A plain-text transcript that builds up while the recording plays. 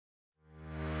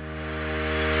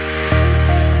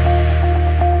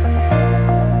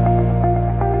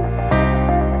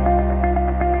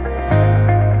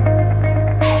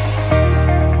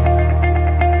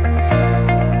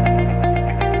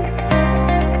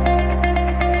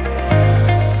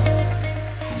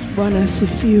Bwana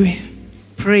asifiwe.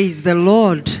 Praise the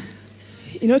Lord.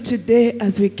 You know, today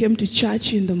as we came to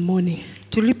church in the morning,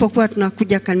 tulipokuwa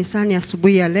tunakuja kanisani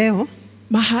asubuhi ya leo,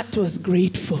 my heart was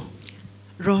grateful.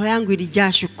 Roho yangu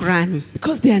ilijaa shukrani.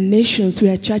 Because there are nations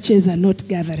where churches are not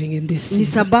gathering in this season. Ni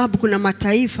sababu kuna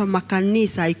mataifa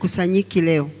makanisa haikusanyiki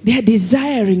leo. They are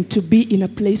desiring to be in a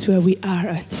place where we are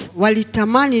at.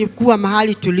 Walitamani kuwa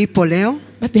mahali tulipo leo,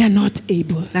 but they are not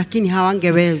able. Lakini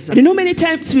hawangeweza. You know, many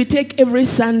times we take every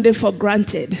Sunday for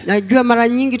granted. Najua mara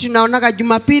nyingi tunaonaga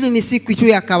Jumapili ni siku tu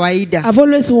ya kawaida. I've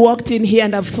always walked in here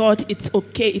and I've thought it's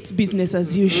okay, it's business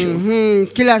as usual.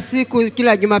 Kila siku,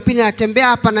 kila Jumapili natembea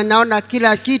hapa na naona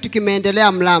kila kitu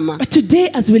kimeendelea mlama. But today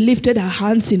as we lifted our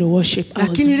hands in worship, I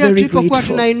was very grateful.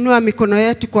 Tunainua mikono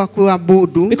yetu kwa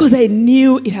kuabudu. Because I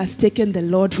knew it has taken the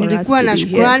Lord for us to be here. Nilikuwa na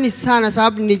shukrani sana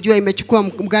sababu nilijua imechukua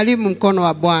mgharimu mkono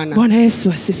wa Bwana. Bwana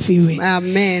Yesu asifiwe.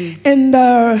 Amen. And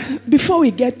before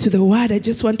we get to the word, I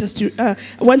just want us to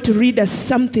want to read us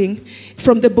something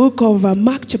from the book of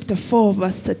Mark chapter 4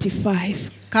 verse 35.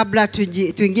 Kabla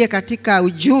tuingie katika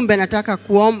ujumbe, nataka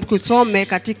kusome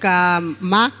katika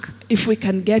Mark, if we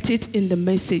can get it in the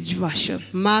Message version.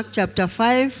 Mark chapter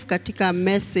 5 katika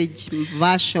Message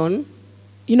version.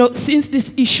 You know, since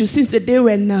this issue, since the day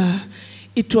when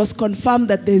it was confirmed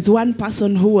that there's one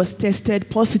person who was tested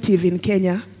positive in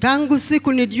Kenya, tangu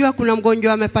siku nijua kuna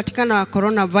mgonjwa amepatikana wa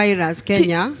coronavirus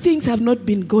Kenya, things have not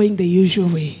been going the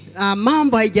usual way.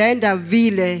 Mambo haijaenda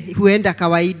vile huenda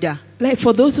kawaida. Like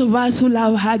for those of us who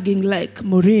love hugging, like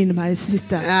Maureen, my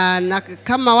sister. Na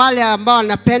kama wale ambao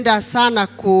wanapenda sana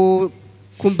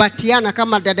kumbatiana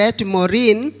kama dada yetu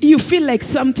Maureen, you feel like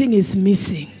something is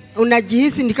missing.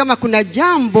 Unajihisi ni kama kuna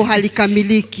jambo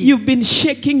halikamiliki. You've been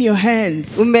shaking your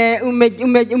hands.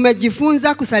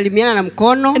 Umejifunza kusalimiana na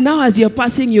mkono. And now as you're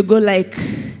passing you go like.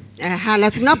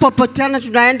 Na tunapopotana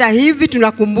tunaenda hivi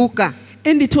tunakumbuka.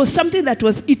 And it was something that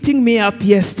was eating me up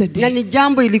yesterday. Na ni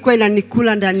jambo ilikuwa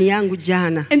inanikula ndani yangu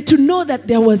jana. And to know that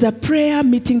there was a prayer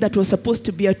meeting that was supposed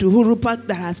to be at Uhuru Park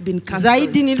that has been cancelled.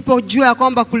 Zaidi nilipojua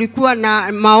kwamba kulikuwa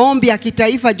na maombi ya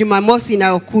kitaifa Jumamosi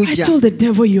inayokuja. I told the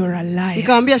devil you're a liar.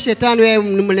 Nikamwambia shetani wewe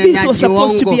mnenaji uongo. This was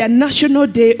supposed to be a national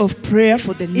day of prayer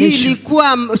for the nation.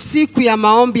 Ilikuwa siku ya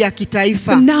maombi ya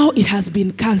kitaifa. And now it has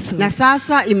been cancelled. Na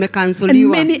sasa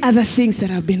imekanseliwa. And many other things that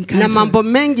have been cancelled. Na mambo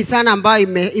mengi sana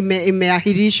ambayo imeahirishwa.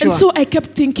 And so I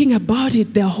kept thinking about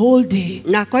it the whole day.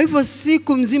 Na kwa hivyo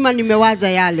siku mzima nimewaza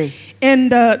yale.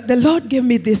 And the Lord gave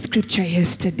me this scripture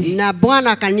yesterday. Na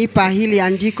Bwana akanipa hili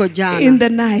andiko jana. In the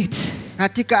night.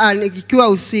 Katika ikiwa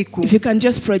usiku. If you can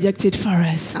just project it for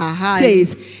us.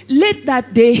 Says, "Late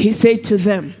that day he said to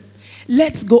them,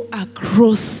 let's go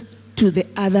across to the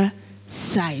other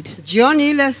side." Jioni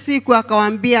ile siku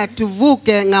akawaambia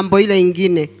tuvuke ngambo ile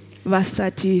ingine. Verse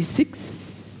 36.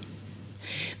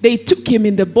 They took him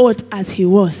in the boat as he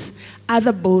was.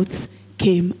 Other boats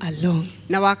came along.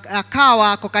 Na wakawa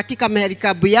wako katika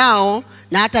merikebu yao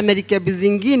na hata merikebu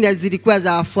zingine zilikuwa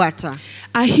zawafuata.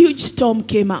 A huge storm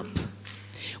came up.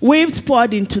 Waves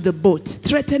poured into the boat,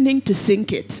 threatening to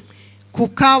sink it.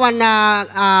 Kukawa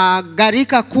na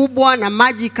garika kubwa na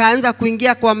maji kaanza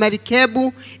kuingia kwa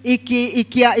merikebu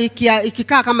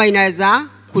ikikaa kama inaweza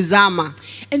kuzama.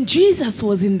 And Jesus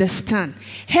was in the stern,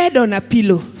 head on a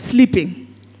pillow, sleeping.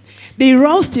 They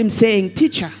roused him saying,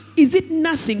 "Teacher, is it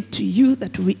nothing to you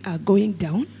that we are going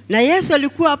down?" Na Yesu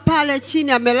alikuwa pale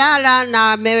chini amelala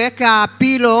na ameweka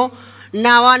pilo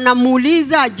na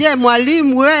wanamuuliza, "Je,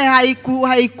 mwalimu wewe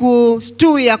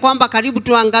haikustui ya kwamba karibu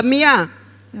tuangamia?"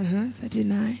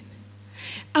 39.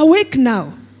 Awake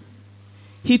now.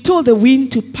 He told the wind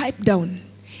to pipe down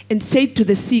and said to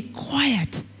the sea,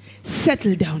 "Quiet,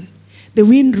 settle down." The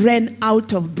wind ran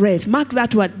out of breath. Mark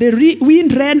that word. The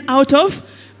wind ran out of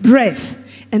breath,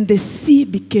 and the sea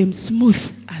became smooth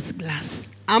as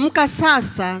glass. Amka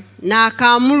sasa, na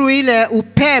akaamuru ile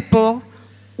upepo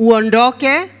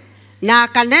uondoke, na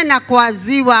akanena kwa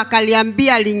ziwa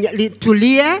akaliambia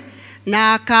litulie,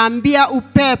 na akaambia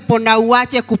upepo na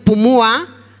uache kupumua,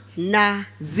 na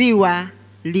ziwa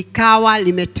likawa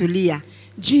limetulia.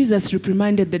 Jesus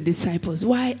reprimanded the disciples,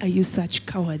 "Why are you such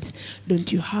cowards?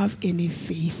 Don't you have any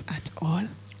faith at all?"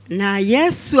 Na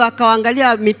Yesu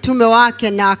akawaangalia mitume wake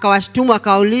na akawashtumu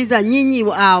akauliza, "Nyinyi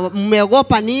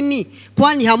mmeogopa nini?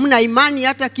 Kwani hamna imani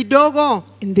hata kidogo?"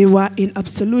 And they were in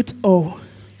absolute awe,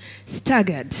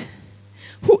 staggered.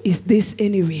 "Who is this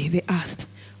anyway?" they asked.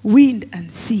 "Wind and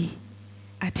sea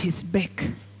at his beck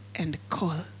and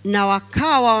call." Na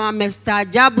wakawa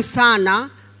wamestaajabu sana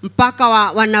mpaka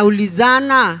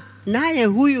wanaulizana, "Naye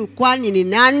huyu kwani ni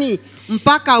nani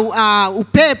mpaka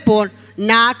upepo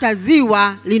na hata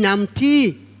ziwa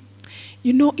linamtii?"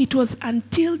 You know, it was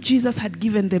until Jesus had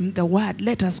given them the word,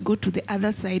 let us go to the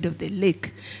other side of the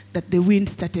lake, that the wind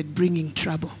started bringing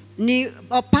trouble. Ni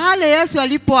pale Yesu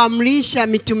alipoamrisha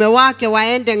mitume wake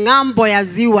waende ng'ambo ya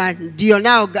ziwa, ndio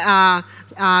nao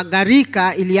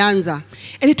gharika ilianza.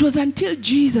 And it was until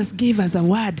Jesus gave us a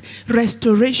word,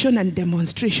 restoration and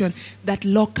demonstration, that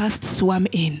locusts swam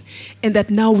in. And that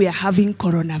now we are having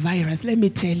coronavirus. Let me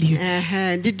tell you.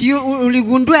 Did you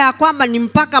uligundua ya kwamba ni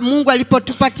mpaka Mungu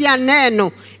alipotupatia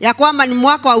neno ya kwamba ni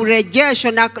mwaka wa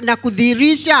urejesho na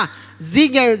kudhihirisha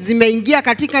zige zimeingia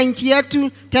katika nchi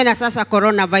yetu tena sasa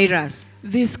coronavirus.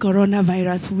 This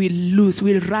coronavirus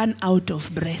will run out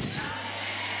of breath.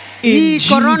 Hii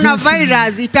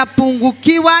coronavirus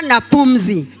itapungukiwa na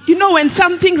pumzi. You know, when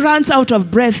something runs out of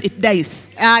breath, it dies.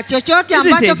 Chochote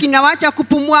ambacho kinawacha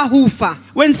kupumua hufa.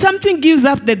 When something gives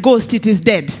up the ghost, it is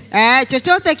dead.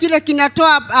 Chochote kile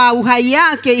kinatoa uhai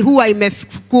yake huwa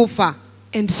imekufa.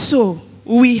 And so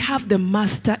we have the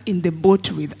master in the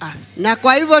boat with us. Na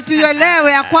kwa hivyo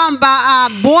tuelewe ya kwamba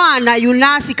Bwana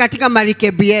yunasi katika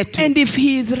marikebu yetu. And if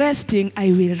he is resting,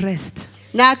 I will rest.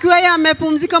 Na akiwa yeye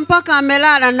amepumzika mpaka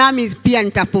amelala, nami pia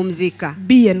nitapumzika.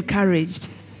 Be encouraged.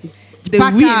 The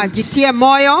wind jitie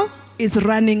moyo is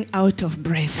running out of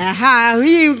breath.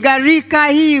 Hii gharika,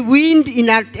 hii wind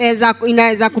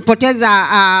inaweza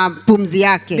kupoteza pumzi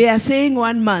yake. They are saying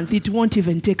 1 month, it won't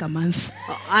even take a month.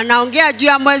 Anaongea juu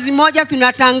ya mwezi moja,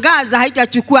 tunatangaza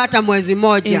haitachukua hata mwezi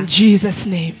moja. In Jesus'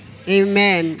 name.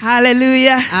 Amen.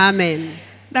 Hallelujah. Amen.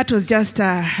 That was just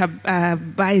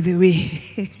by the way.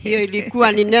 Hiyo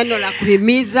ilikuwa ni neno la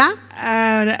kuhimiza.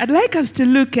 I'd like us to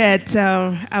look at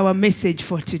our message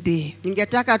for today.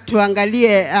 Ningetaka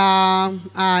tuangalie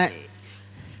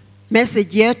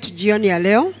message yetu jioni ya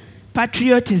leo.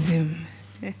 Patriotism.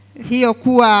 Hiyo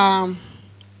kuwa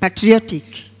patriotic.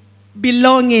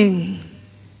 Belonging.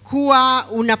 Kuwa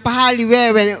una pahali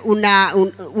wewe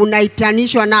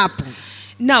unaitanishwa napo.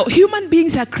 Now, human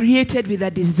beings are created with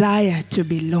a desire to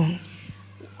belong.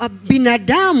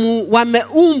 Binadamu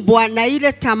wameumbwa na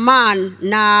ile tamaa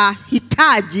na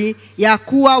hitaji ya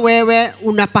kuwa wewe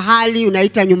una pahali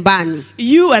unaita nyumbani.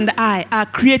 You and I are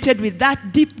created with that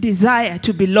deep desire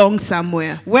to belong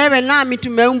somewhere. Wewe nami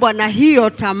tumeumbwa na hiyo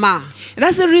tamaa.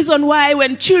 That's the reason why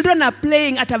when children are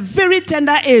playing at a very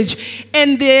tender age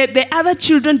and the other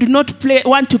children do not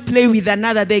want to play with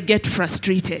another, they get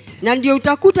frustrated. Na ndio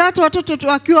utakuta hata watoto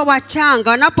wakiwa wachanga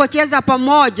wanapocheza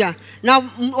pamoja na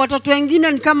watoto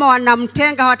wengine ni kama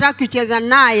wanamtenga, hawataki kucheza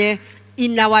naye,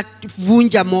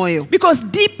 inawavunja moyo. Because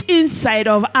deep inside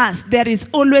of us there is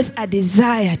always a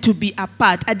desire to be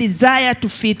apart, a desire to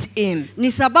fit in.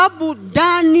 Ni sababu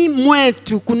ndani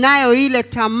mwetu kunayo ile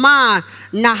tamaa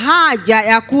na haja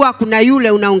ya kuwa kuna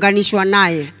yule unaunganishwa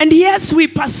naye. And yes, we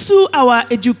pursue our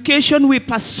education, we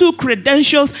pursue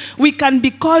credentials, we can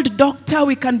be called doctor,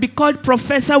 we can be called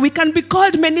professor, we can be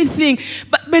called many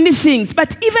things.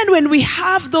 But even when we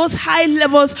have those high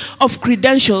levels of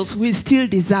credentials, we still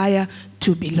desire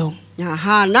to belong. Na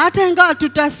hata ingawa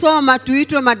tutasoma,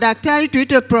 tuitwe madaktari,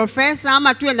 tuitwe profesa,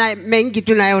 ama tuwe na mengi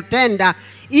tunayotenda,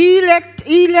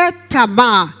 ile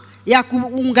tamaa ya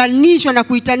kuunganishwa na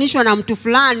kuitanishwa na mtu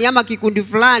fulani ama kikundi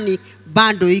fulani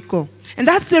bado iko. And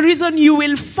that's the reason you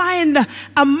will find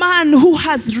a man who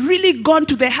has really gone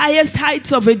to the highest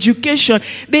heights of education.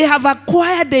 They have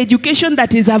acquired the education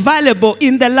that is available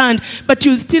in the land, but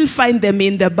you'll still find them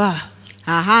in the bar.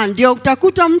 Ndio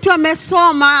utakuta mtu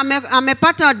amesoma,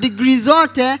 amepata degree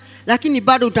zote, lakini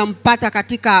bado utampata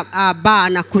katika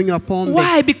bar na kunywa pombe.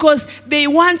 Why? Because they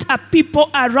want a people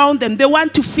around them. They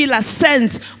want to feel a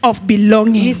sense of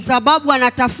belonging. Ni sababu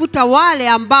anatafuta wale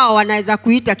ambao wanaweza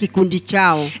kuita kikundi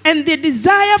chao. And the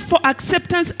desire for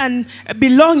acceptance and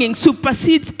belonging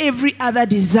supersedes every other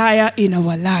desire in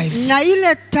our lives. Na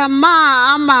ile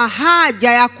tamaa ama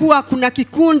haja ya kuwa kuna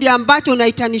kikundi ambacho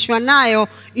unaitanishwa nayo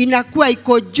inakuwa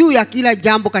iko juu ya kila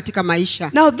jambo katika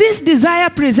maisha. Now this desire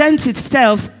presents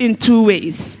itself in two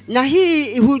ways. Na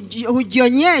hii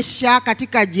hujionyesha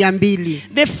katika njia mbili.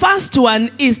 The first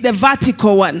one is the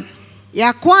vertical one.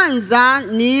 Ya kwanza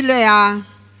ni ile ya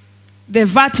the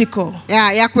vertical.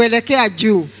 Ya kuelekea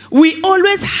juu. We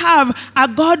always have a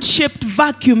God-shaped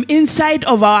vacuum inside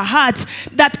of our hearts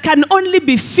that can only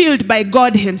be filled by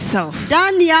God himself.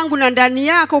 Ndani yangu na ndani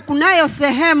yako kunayo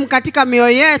sehemu katika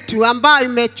mioyo yetu ambayo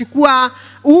imechukua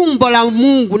umbo la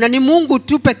Mungu na ni Mungu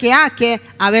tu peke yake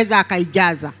aweza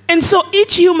akaijaza. And so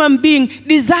each human being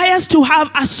desires to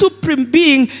have a supreme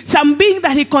being, some being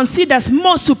that he considers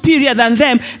more superior than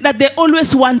them, that they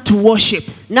always want to worship.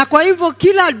 Na kwa hivyo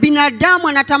kila binadamu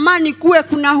anatamani kuwe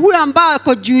kuna huyo ambaye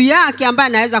yuko juu yake ambaye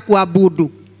anaweza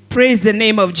kuabudu. Praise the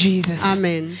name of Jesus.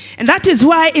 Amen. And that is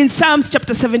why in Psalms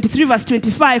chapter 73 verse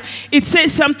 25, it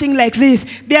says something like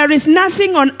this: there is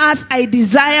nothing on earth I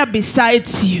desire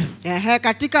besides you.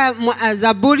 Katika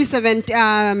Zaburi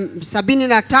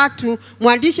 73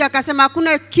 mwandishi akasema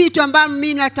hakuna kitu ambacho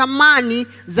mimi natamani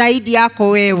zaidi yako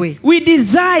wewe. We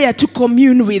desire to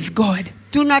commune with God.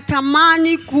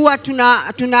 Tunatamani kuwa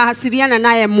tunahasiriana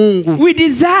naye Mungu. We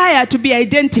desire to be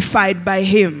identified by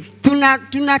him.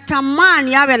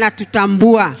 Tunatamani awe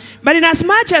anatutambua. But in as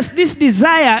much as this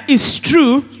desire is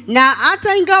true, na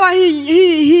hata ingawa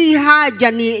hii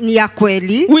haja ni ya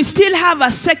kweli, we still have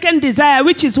a second desire,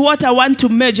 which is what I want to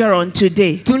measure on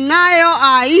today. Tunayo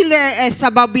ile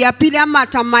sababu ya pili ama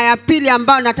tamaa ya pili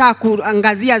ambayo nataka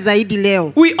kuangazia zaidi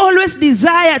leo. We always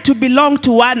desire to belong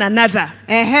to one another.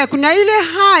 Kuna ile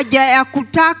haja ya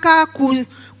kutaka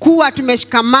kuwa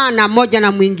tumeshikamana moja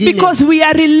na mwingine. Because we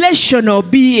are relational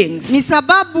beings. Ni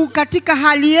sababu katika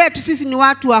hali yetu sisi ni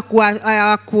watu wa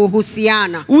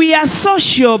kuhusiana. We are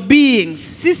social beings.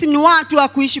 Sisi ni watu wa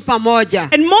kuishi pamoja.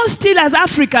 And more still as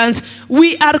Africans,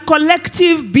 we are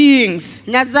collective beings.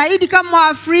 Na zaidi kama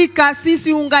Afrika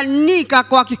sisi unganika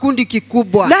kwa kikundi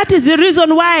kikubwa. That is the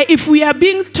reason why if we are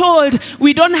being told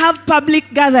we don't have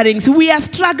public gatherings, we are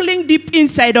struggling deep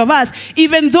inside of us,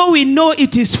 even though we know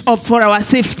it is for our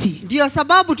safety. Ndio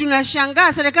sababu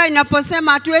tunashangaa serikali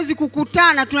inaposema hatuwezi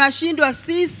kukutana, tunashindwa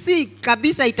sisi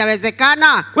kabisa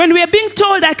itawezekana. When we are being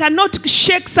told I cannot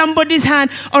shake somebody's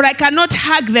hand or I cannot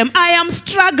hug them, I am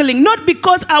struggling, not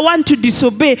because I want to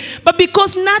disobey, but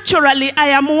because naturally I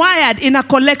am wired in a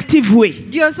collective way.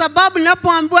 Ndio sababu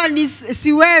ninapoambiwa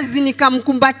siwezi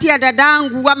nikamkumbatia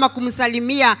dadangu ama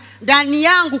kumsalimia, ndani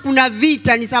yangu kuna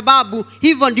vita, ni sababu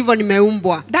hivyo ndivyo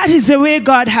nimeumbwa. That is the way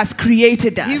God has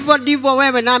created us. Hivyo ndivyo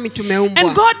wewe nami tumeumbwa.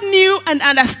 And God knew and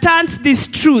understands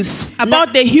this truth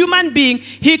about the human being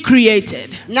he created.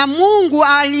 Na Mungu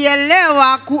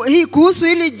alielewa kuhusu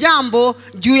hili jambo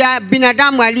juu ya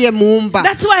binadamu aliyemuumba.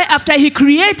 That's why after he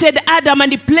created Adam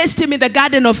and he placed him in the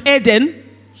Garden of Eden,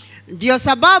 ndio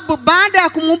sababu baada ya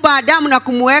kumuumba Adamu na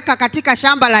kumweka katika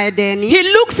shamba la Edeni, he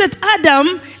looks at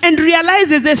Adam and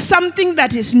realizes there's something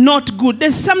that is not good.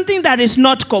 There's something that is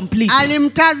not complete.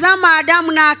 Alimtazama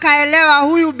Adamu na akaelewa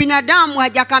huyu binadamu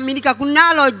hajakamilika,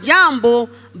 kunalo jambo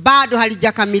bado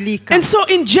halijakamilika. And so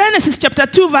in Genesis chapter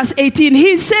 2 verse 18,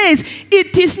 he says,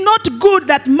 it is not good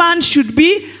that man should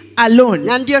be alone.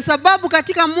 Na ndio sababu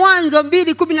katika Mwanzo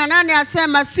 2:18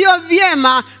 asema sio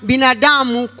vyema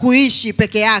binadamu kuishi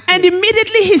peke yake. And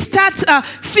immediately he starts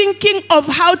thinking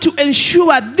of how to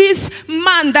ensure this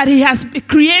man that he has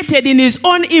created in his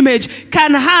own image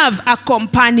can have a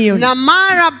companion. Na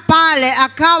mara pale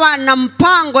akawa na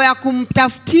mpango ya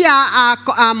kumtafutia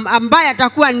ambaye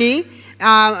atakuwa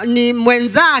ni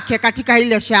mwenzake katika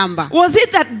ile shamba. Was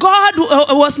it that God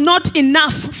was not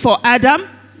enough for Adam?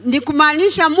 Ni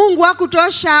kumaanisha Mungu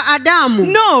hakutosha Adamu?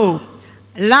 No.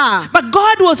 La. But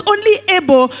God was only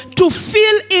able to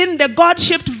fill in the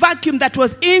God-shaped vacuum that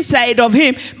was inside of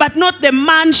him, but not the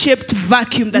man-shaped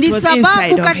vacuum that was inside of him. Ni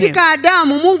sababu katika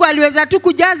Adamu Mungu aliweza tu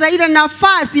kujaza ile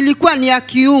nafasi ilikuwa ni ya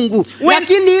kiungu,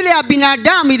 lakini ile ya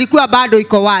binadamu ilikuwa bado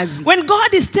iko wazi. When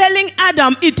God is telling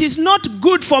Adam it is not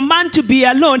good for man to be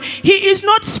alone, he is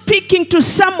not speaking to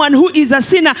someone who is a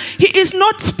sinner. He is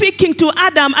not speaking to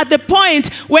Adam at the point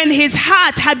when his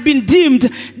heart had been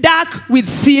dimmed dark with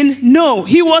sin. No.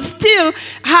 He was still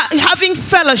having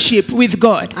fellowship with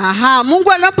God.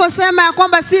 Mungu anaposema ya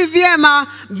kwamba si vyema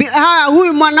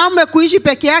huyu mwanaume kuishi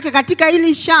peke yake katika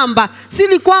hili shamba,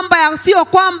 sio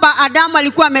kwamba Adamu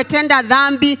alikuwa ametenda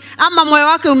dhambi ama moyo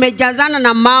wake umejazana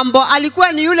na mambo.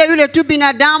 Alikuwa ni yule tu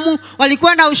binadamu,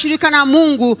 walikuwa na ushirika na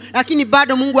Mungu, lakini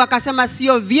bado Mungu akasema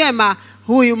sio vyema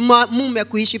huyu mume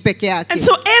kuishi peke yake. And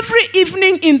so every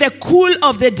evening in the cool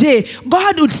of the day,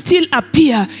 God would still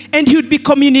appear and he would be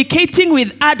communicating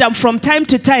with Adam from time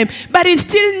to time, but he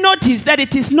still noticed that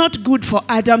it is not good for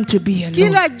Adam to be alone.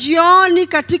 Kila jioni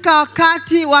katika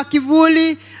wakati wa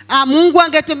kivuli Mungu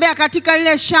angetembea katika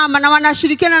ile shamba na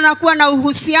wanashirikiana na kuwa na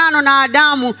uhusiano na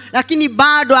Adamu, lakini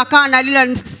bado akawa na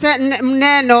lile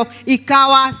neno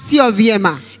ikawa sio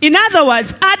vyema. In other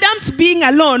words, Adam's being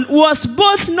alone was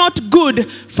both not good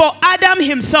for Adam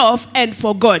himself and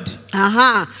for God.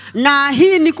 Na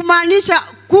hii ni kumaanisha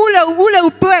ule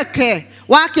upweke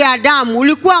wake Adamu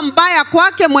ulikuwa mbaya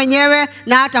kwake mwenyewe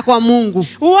na hata kwa Mungu.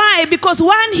 Why? Because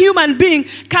one human being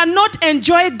cannot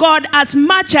enjoy God as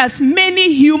much as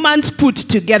many humans put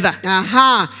together.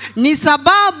 Aha, ni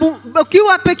sababu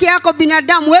ukiwa peke yako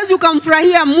binadamu huwezi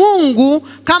ukamfurahia Mungu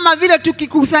kama vile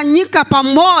tukikusanyika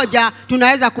pamoja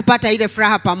tunaweza kupata ile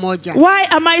furaha pamoja. Why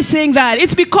am I saying that?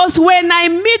 It's because when I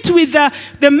meet with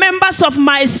the members of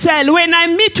my cell, when I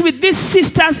meet with these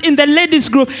sisters in the ladies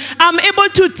group, I'm able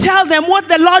to tell them what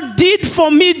the Lord did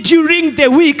for me during the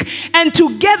week, and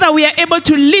together we are able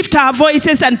to lift our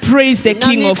voices and praise the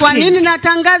King of Kwa nini Kings.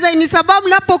 natangaza? Ni sababu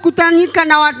napokutanika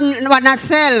na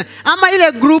wanasel ama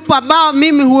ile group ambao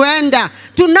mimi huenda,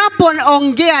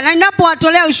 tunapoongea na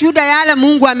ninapowatolea ushuhuda yale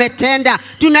Mungu ametenda,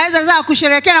 tunaweza sasa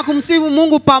kusherehekea na kumsifu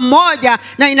Mungu pamoja,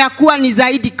 na inakuwa ni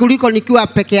zaidi kuliko nikiwa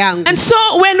peke yangu. And so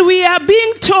when we are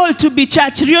being told to be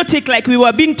churchiotic like we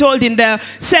were being told in the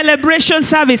celebration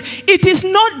service, it is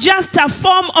not just a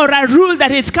form or a rule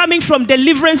that is coming from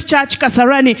Deliverance Church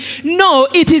Kasarani. No,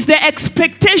 it is the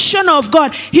expectation of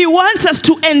God. He wants us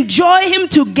to enjoy him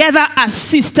together as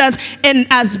sisters and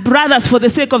as brothers for the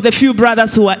sake of the few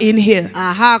brothers who are in here.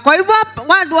 Aha, kwa hivyo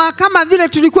kama vile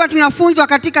tulikuwa tunafunzwa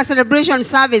katika celebration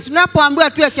service,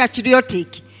 tunapoambiwa tuwe churchiotic,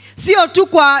 sio tu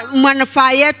kwa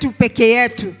manufaa yetu peke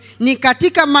yetu, ni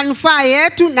katika manufaa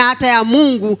yetu na hata ya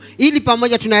Mungu, ili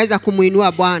pamoja tunaweza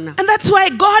kumuinua Bwana. And that's why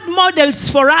God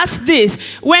models for us this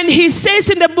when he says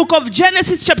in the book of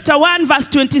Genesis chapter 1 verse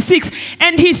 26,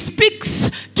 and he speaks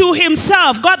to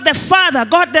himself, God the Father,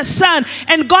 God the Son,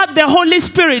 and God the Holy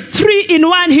Spirit, 3 in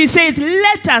 1. He says,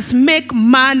 let us make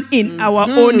man in our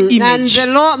own image. And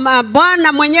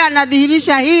Bwana mwenyewe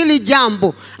anadhihirisha hili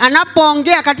jambo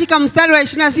anapoongea katika mstari wa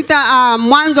 26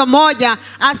 Mwanzo 1,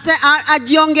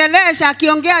 ajiongelesha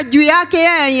akiongea juu yake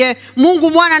yeye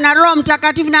Mungu Mwana na Roho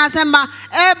Mtakatifu, na asema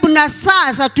ebu na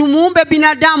sasa tumuumbe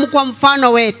binadamu kwa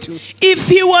mfano wetu. If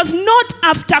he was not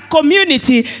after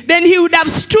community, then he would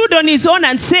have stood on his own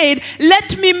and said,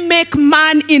 let me make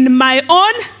man in my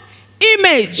own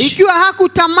image. Ikiwa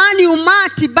hakutamani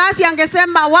umati, basi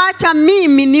angesema wacha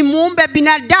mimi ni muumbe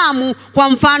binadamu kwa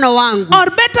mfano wangu. Or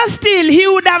better still, he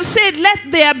would have said, let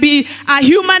there be a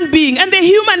human being, and the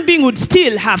human being would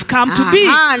still have come to be.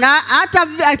 Na hata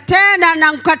tena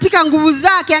na katika nguvu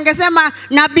zake angesema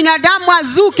na binadamu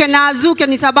azuke, na azuke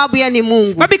ni sababu yeye ni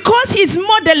Mungu. But because he's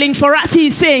modeling for us,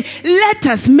 he's saying, let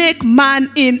us make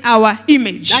man in our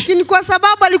image. Lakini kwa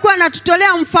sababu alikuwa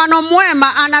anatutolea mfano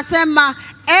mwema, anasema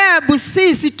ebu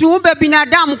sisi tuumbe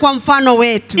binadamu kwa mfano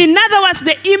wetu. In other words,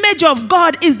 the image of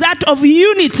God is that of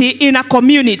unity in a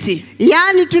community.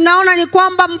 Yani tunaona ni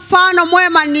kwamba mfano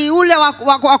mwema ni ule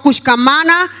wa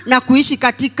kushikamana na kuishi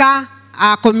katika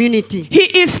community.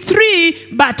 He is 3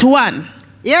 but 1.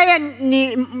 Yeye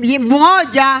ni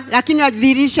mmoja lakini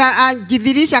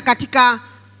ajidhihirisha katika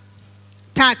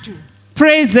 3.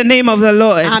 Praise the name of the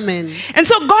Lord. Amen. And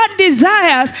so God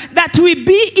desires that we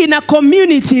be in a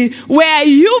community where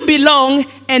you belong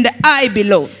and I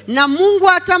belong. Na Mungu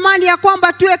atamani ya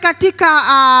kwamba tuwe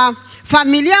katika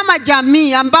familia ama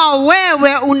jamii ambao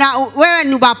wewe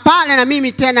ni wapale na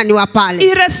mimi tena ni wapale.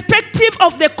 Irrespective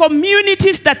of the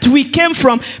communities that we came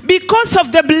from, because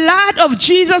of the blood of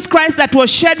Jesus Christ that was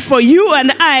shed for you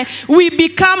and I, we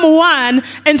become one,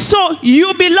 and so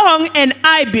you belong and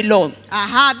I belong.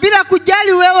 Aha, bila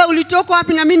kujali wewe ulitoka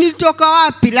wapi na mimi nilitoka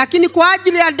wapi, lakini kwa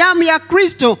ajili ya damu ya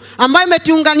Kristo ambayo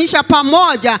imetuunganisha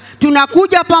pamoja,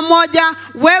 tunakuja pamoja,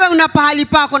 wewe una pahali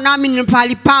pako nami nina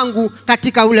pahali pangu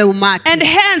katika ule umati. And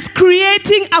hence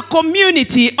creating a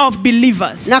community of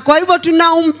believers. Na kwa hivyo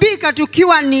tunaumbika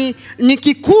tukiwa ni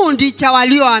kikundi cha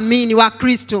walioamini wa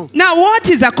Kristo. Now what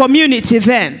is a community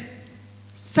then?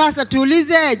 Sasa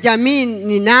tuulize, jamii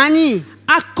ni nani?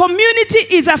 A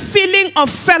community is a feeling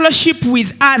of fellowship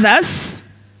with others.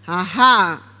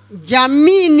 Aha,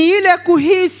 jamii ni ile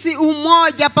kuhisi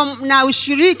umoja na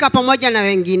ushirika pamoja na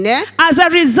wengine, as a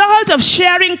result of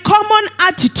sharing common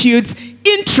attitudes,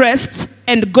 interests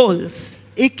and goals.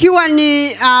 Ikiwa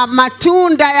ni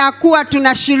matunda ya kuwa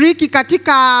tunashiriki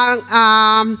katika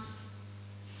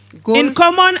goals. In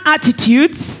common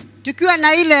attitudes, tukiwa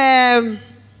na ile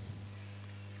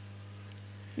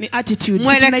ni attitudes,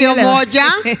 mwelekeo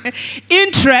moja,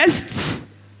 interests,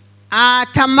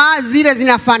 tamaa zile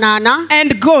zinafanana,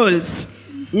 and goals.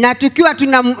 Na tukiwa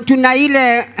tuna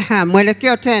ile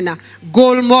mwelekeo tena,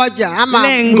 goal moja ama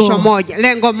mwisho moja,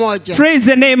 lengo moja. Praise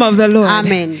the name of the Lord.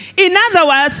 Amen. In other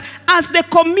words, as the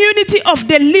community of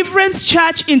Deliverance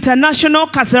Church International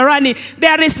Kasarani,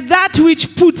 there is that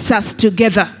which puts us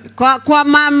together. Kwa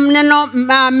maneno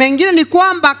mengine ni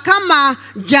kwamba kama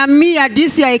jamii ya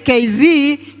DCIKZ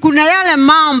kuna yale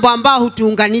mambo ambayo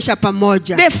hutuunganisha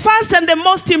pamoja. The first and the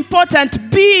most important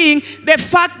being the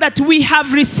fact that we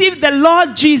have received the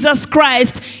Lord Jesus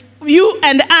Christ. You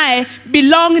and I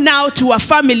belong now to a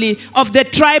family of the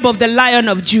tribe of the Lion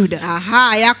of Judah.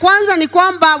 Ya kwanza ni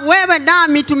kwamba wewe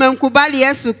nami tumemkubali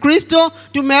Yesu Kristo,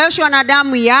 tumeoshwa na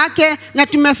damu yake na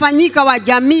tumefanyika wa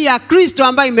jamii ya Kristo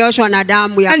ambayo imeoshwa na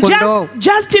damu ya kondoo.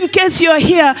 Just in case you're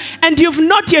here and you've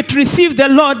not yet received the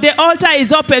Lord, the altar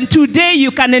is open. Today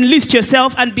you can enlist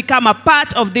yourself and become a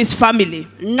part of this family.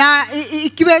 Na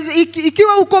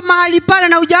ikiwa uko mahali pale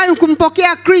na hujawahi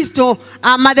kumpokea Kristo,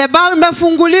 madhabahu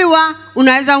imefunguliwa,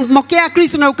 unaweza kumpokea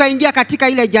Kristo na ukaingia katika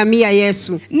ile jamii ya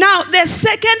Yesu. Now the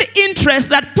second interest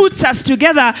that puts us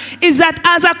together is that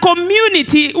as a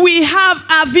community we have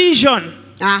a vision.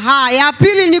 Ya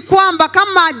pili ni kwamba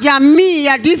kama jamii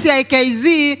ya DCIKZ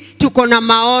tuko na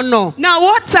maono. Now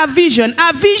what's a vision?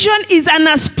 A vision is an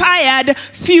aspired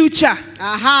future.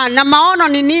 Na maono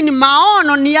ni nini?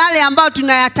 Maono ni yale ambayo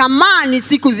tunayatamani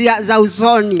siku za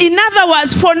usoni. In other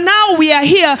words, for now we are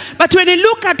here, but when you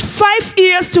look at 5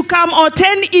 years to come or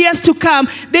 10 years to come,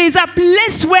 there is a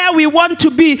place where we want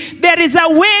to be. There is a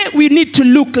way we need to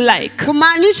look like.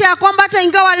 Kumaanisha kwamba hata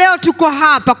ingawa leo tuko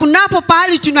hapa, kunapo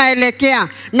pahali tunaelekea,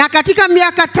 na katika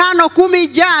miaka 5, 10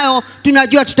 ijayo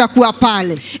tunajua tutakuwa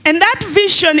pale. And that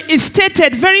vision is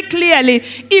stated very clearly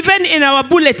even in our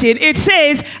bulletin. It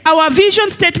says our vision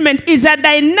statement is a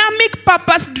dynamic,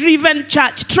 purpose-driven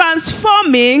church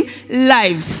transforming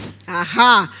lives.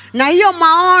 Na hiyo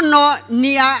maono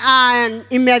ni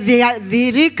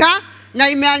imedhihirika na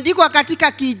imeandikwa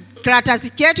katika karatasi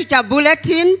chetu cha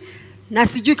bulletin, na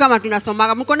sijui kama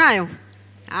tunasoma, mko nayo?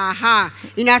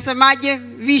 Inasemaje?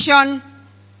 Vision,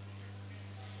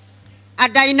 a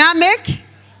dynamic,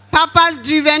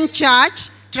 purpose-driven church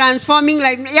transforming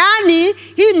life. Yani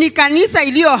hii ni kanisa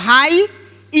iliyo hai,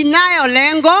 inayo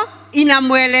lengo, ina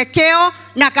mwelekeo,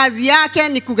 na kazi yake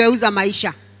ni kugeuza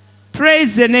maisha.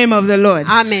 Praise the name of the Lord.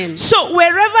 Amen. So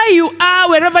wherever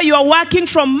you are working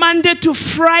from Monday to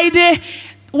Friday,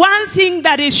 one thing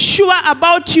that is sure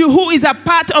about you who is a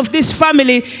part of this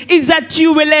family is that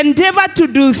you will endeavor to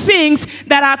do things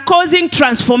that are causing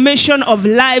transformation of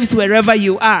lives wherever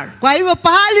you are. Kwa hivyo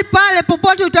pahali pale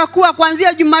popote utakuwa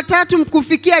kuanzia Jumatatu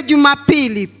kufikia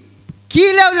Jumapili,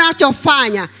 kile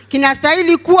unachofanya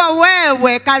kinastahili kuwa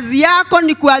wewe kazi yako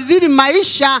ni kuadhiri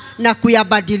maisha na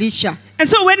kuyabadilisha. And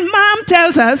so when mom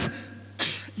tells us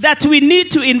that we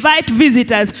need to invite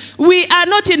visitors, we are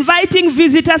not inviting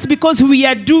visitors because we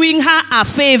are doing her a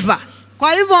favor.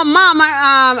 Kwa hivyo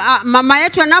mama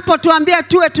yetu anapotuambia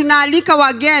tuwe tunaalika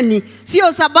wageni,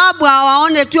 sio sababu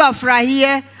hawaone tu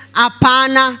afurahie.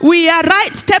 Apana. We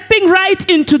are stepping right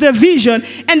into the vision,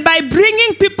 and by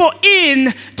bringing people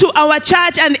in to our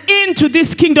church and into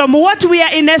this kingdom, what we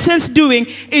are in essence doing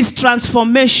is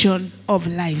transformation of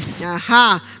lives.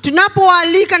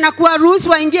 Tunapoalika na kuwaruhusu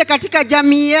waingie katika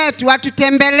jamii yetu,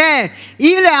 watutembelee,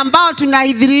 ile ambao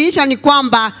tunahidhirisha ni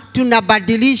kwamba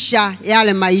tunabadilisha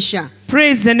yale maisha.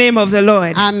 Praise the name of the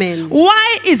Lord. Amen.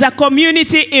 Why is a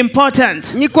community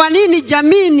important? Ni kwa nini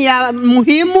jamii ni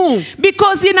muhimu?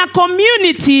 Because in a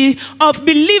community of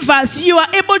believers, you are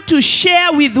able to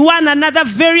share with one another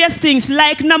various things.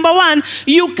 Like number 1,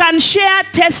 you can share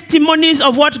testimonies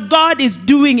of what God is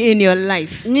doing in your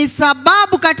life. Ni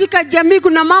sababu katika jamii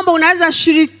kuna mambo unaweza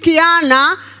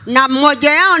shirikiana, na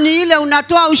mmoja yao ni ile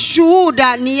unatoa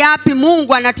ushuhuda ni yapi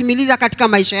Mungu anatimiliza katika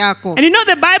maisha yako. And you know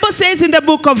the Bible says in the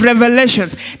book of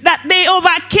Revelations that they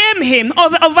overcame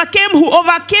who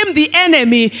overcame the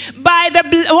enemy by the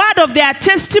word of their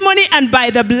testimony and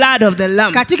by the blood of the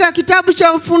Lamb. Katika kitabu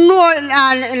cha Ufunuo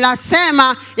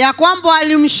lasema ya kwamba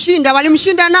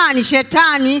walimshinda nani?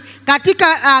 Shetani, katika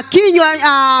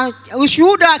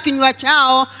ushuhuda wa kinywa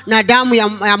chao na damu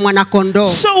ya mwanakondoo.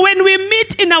 So when we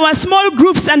meet in our small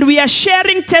groups and we are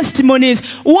sharing testimonies,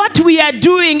 what we are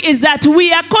doing is that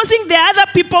we are causing the other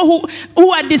people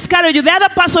who are discouraged, the other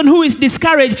person who is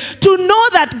discouraged, to know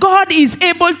that God is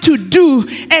able to do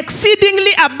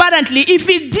exceedingly abundantly. If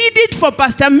he did it for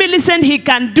Pastor Millecent, he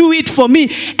can do it for me.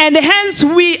 And hence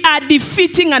we are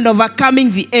defeating and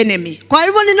overcoming the enemy. Kwa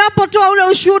hivyo ninapotoa ule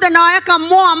ushuhuda na wayaka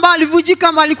moyo ambao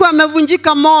walikuwa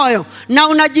wamevunjika moyo, na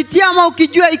unajitia moyo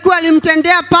ukijua ikiwa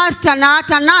alimtendea pastor na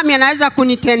hata nami anaweza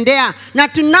kunitendea, na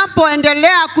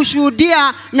tunapoendelea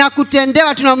kushuhudia na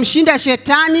kutendewa tunamshinda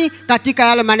shetani katika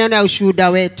yale maneno ya ushuhuda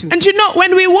wetu. And you know,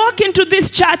 when we walk into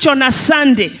this church on a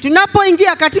Sunday,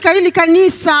 tunapoingia katika hili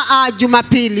kanisa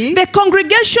Jumapili, the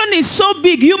congregation is so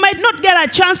big you might not get a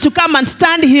chance to come and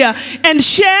stand here and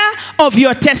share of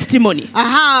your testimony.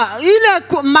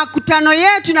 Ile makutano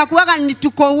yetu na kuwaga ni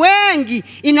tuko wengi,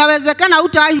 inawezekana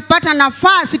hutaipata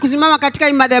nafasi kusimama katika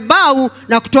hii madhabahu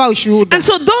na kutoa ushuhuda. And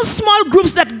so those small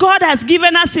groups that God has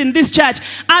given us in this church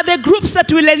are the groups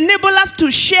that will enable us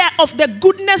to share of the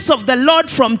goodness of the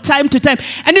Lord from time to time.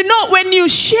 And you know, when you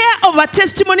share of a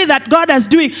testimony that God has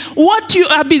doing, what you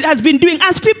has been doing,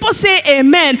 as people say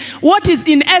amen, what is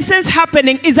in essence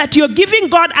happening is that you're giving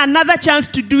God another chance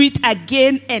to do it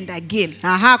again and again.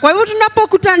 Kwa hivyo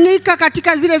tunapokutanika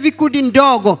katika zile vikundi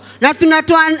ndogo na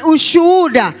tunatoa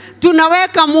ushuhuda,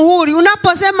 tunaweka muhuri.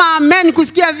 Unaposema amen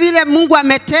kusikia vile Mungu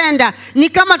ametenda, ni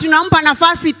kama tunampa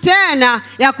nafasi tena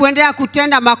ya kuendelea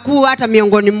kutenda makuu hata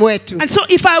miongoni mwetu. And so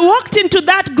if I walked into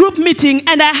that group meeting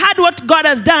and I had what God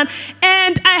has done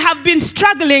and I have been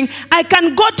struggling, I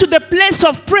can go to the place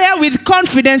of prayer with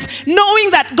confidence,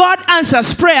 knowing that God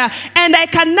answers prayer, and I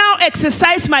can now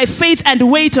exercise my faith and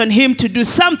wait on him to do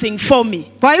something for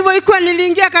me. Kwa hivyo iko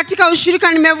niliingia katika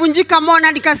ushirika, nimevunjika moyo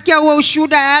na nikasikia huo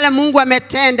ushuhuda ya yale Mungu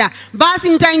ametenda, basi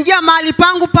nitaingia mahali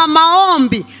pangu pa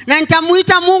maombi na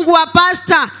nitamuita Mungu wa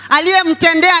pastor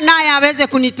aliyemtendea naye aweze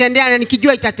kunitendea na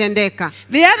nikijua itatendeka.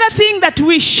 The other thing that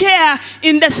we share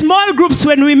in the small groups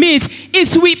when we meet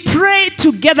is we pray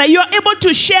together. You are able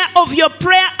to share of your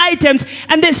prayer items,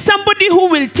 and there's somebody who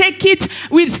will take it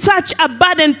with such a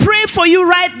burden, pray for you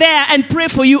right there and pray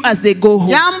for you as they go home.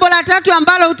 Jambo la tatu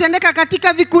ambalo hutendeka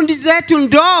katika vikundi zetu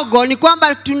ndogo ni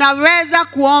kwamba tunaweza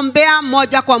kuombea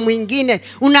moja kwa mwingine.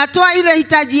 Unatoa ile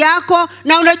hitaji yako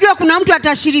na unajua kuna mtu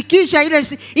atashirikisha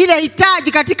ile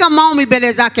hitaji katika maombi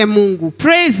mbele zake Mungu.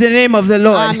 Praise the name of the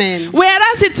Lord. Amen.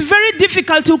 Whereas it's very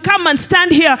difficult to come and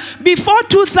stand here before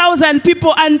 2,000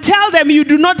 people and tell them you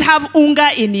do not have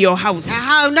unga in your house.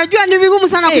 Unajua ni vigumu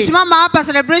sana kusimama hapa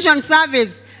celebration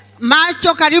service,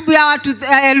 macho karibu ya watu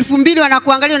 2,000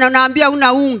 wanakuangalia na unaambia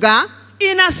una unga.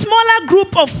 In a smaller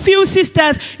group of few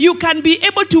sisters, you can be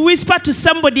able to whisper to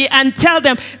somebody and tell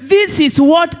them, this is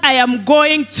what I am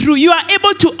going through. You are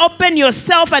able to open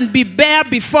yourself and be bare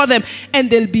before them, and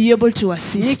they'll be able to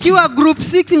assist you. Nikiwa group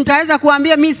 6 nitaweza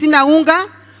kuambia mimi sina unga,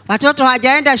 watoto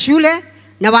hawajaenda shule,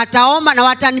 na wataomba na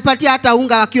watanipatia hata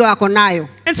unga wakiwa wako nayo.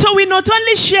 And so we not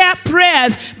only share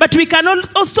prayers, but we can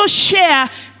also share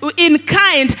in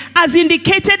kind, as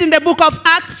indicated in the book of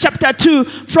Acts chapter 2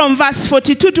 from verse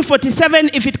 42 to 47,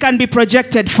 if it can be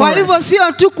projected for us. Kwa hivyo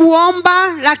sio tu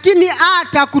kuomba, lakini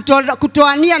hata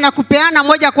kutoania na kupeana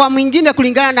moja kwa mwingine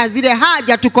kulingana na zile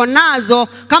haja tuko nazo,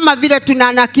 kama vile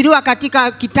tunanakiliwa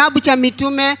katika kitabu cha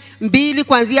Mitume 2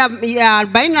 kuanzia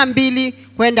 42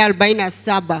 kwenda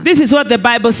 47. This is what the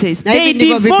Bible says. They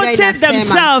devoted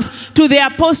themselves to the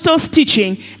apostles'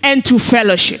 teaching and to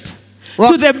fellowship,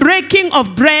 to the breaking of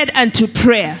bread and to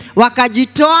prayer.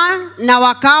 Wakajitoa na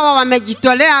wakawa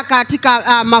wamejitolea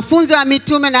katika mafunzo ya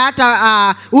mitume na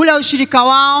hata ule ushirika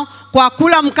wao kwa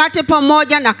kula mkate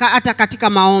pamoja na hata katika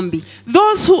maombi.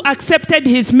 Those who accepted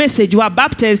his message were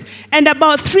baptized, and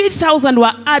about 3,000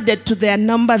 were added to their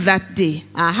number that day.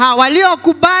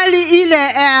 Waliokubali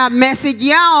ile message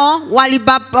yao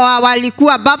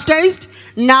walikuwa baptized,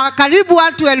 na karibu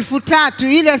watu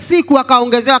 3,000 ile siku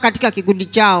wakaongezewa katika kikundi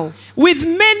chao. With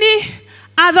many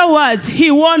other words,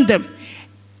 he warned them,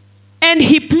 and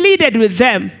he pleaded with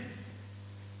them,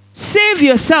 save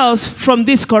yourselves from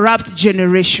this corrupt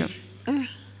generation.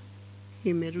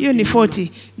 You need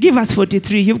 40. Give us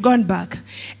 43. You've gone back.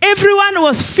 Everyone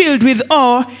was filled with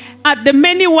awe at the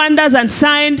many wonders and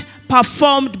signs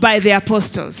performed by the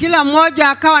apostles. Kila mmoja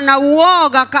akawa na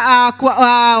uoga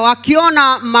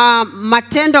wakiona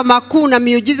matendo makuu na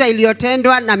miujiza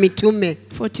iliyotendwa na mitume.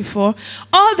 44.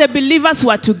 All the believers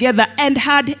were together and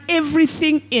had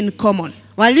everything in common.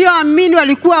 Walioamini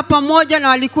walikuwa pamoja na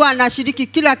walikuwa wanashiriki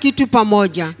kila kitu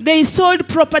pamoja. They sold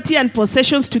property and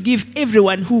possessions to give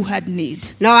everyone who had need.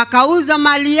 Na wakauza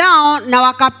mali yao na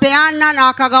wakapeana na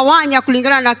wakagawanya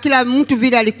kulingana na kila mtu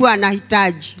vile alikuwa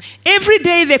anahitaji. Every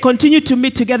day they continued to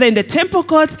meet together in the temple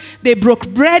courts. They broke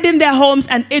bread in their homes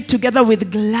and ate together with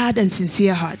glad and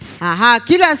sincere hearts.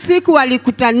 Kila siku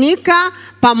walikutanika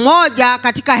pamoja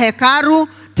katika hekalu,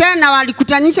 tena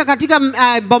walikutanisha katika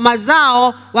boma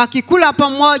zao wakikula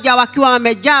pamoja wakiwa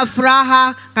wamejaa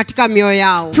furaha katika mioyo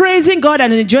yao. Praising God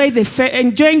and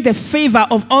enjoying the favor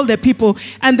of all the people,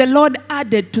 and the Lord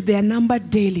added to their number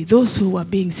daily those who were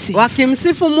being saved.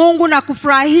 Wakimsifu Mungu na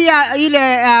kufurahia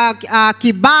ile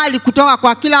kibali kutoka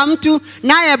kwa kila mtu,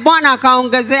 naye Bwana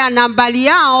akaongezea nambari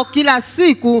yao kila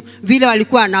siku vile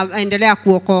walikuwa wanaendelea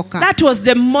kuokoka. That was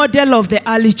the model of the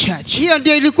early church. Hiyo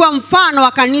ndio ilikuwa mfano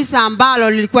wa kanisa ambalo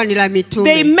lilikuwa ni la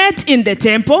mitume. They met in the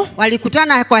temple,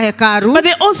 walikutana kwa hekalu, but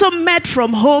they also met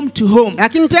from home to home.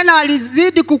 Lakini lakini tena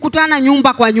walizidi kukutana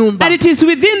nyumba kwa nyumba. And it is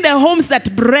within the homes that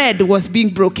bread was being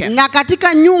broken. Na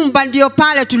katika nyumba ndio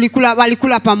pale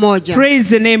walikula pamoja. Praise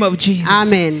the name of Jesus.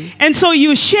 Amen. And so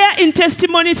you share in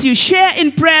testimonies, you share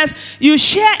in prayers, you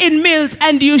share in meals,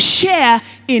 and you share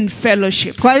in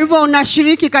fellowship. Kwa hivyo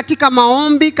unashiriki katika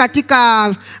maombi,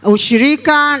 katika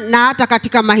ushirika na hata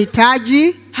katika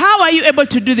mahitaji. How are you able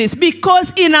to do this?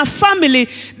 Because in a family,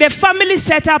 the family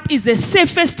setup is the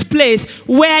safest place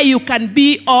where you can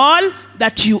be all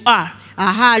that you are.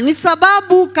 Aha, ni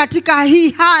sababu katika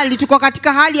hii hali tuko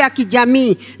katika hali ya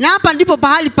kijamii. Na hapa ndipo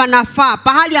pahali panafaa,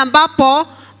 pahali ambapo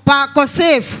pako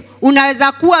safe.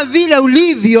 Unaweza kuwa vile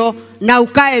ulivyo na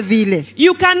ukae vile.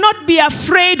 You cannot be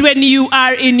afraid when you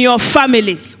are in your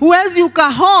family. Huwezi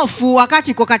ukahofu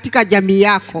wakati uko katika jamii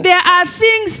yako. There are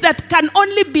things that can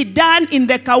only be done in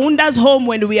the Kaunda's home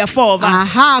when we are 4 of us.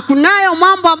 Aha, kunayo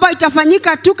mambo ambayo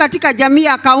itafanyika tu katika jamii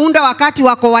ya Kaunda wakati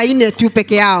wako waine tu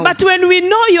peke yao. But when we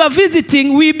know you are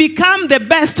visiting, we become the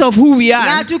best of who we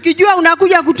are. Na tukijua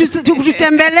unakuja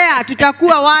kututembelea,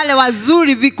 tutakuwa wale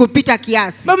wazuri kupita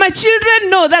kiasi. But my children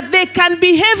know that they can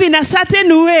behave in a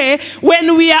certain way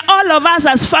when we are all of us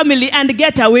as family and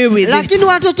get away with it. Lakini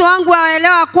watoto wangu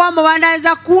waelewa kwamba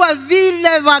wanaweza kuwa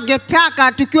vile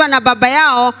wangetaka tukiwa na baba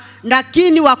yao,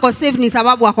 lakini wako safe ni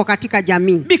sababu wako katika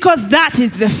jamii. Because that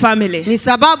is the family. Ni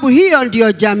sababu hiyo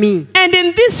ndio jamii. And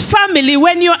in this family,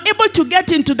 when you are able to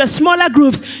get into the smaller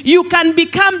groups, you can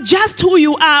become just who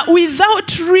you are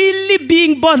without really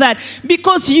being bothered,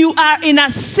 because you are in a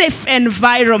safe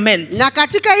environment. Na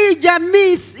katika hii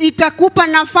jamii itakupa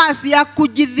nafasi ya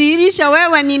kujidhihirisha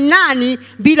wewe ni nani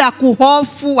bila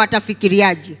kuhofu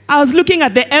watafikiriaje. I was looking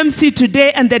at the MC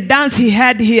today and the dance he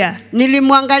had here.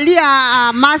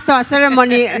 Nilimwangalia master wa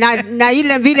ceremony na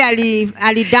ile vile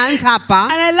ali dance hapa.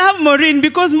 And I love Maureen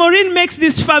because Maureen makes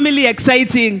this family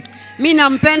exciting. Mimi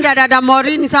nampenda dada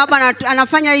Maureen sababu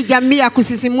anafanya hii jamii ya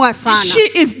kusisimua sana.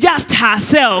 She is just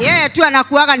herself. Yeye tu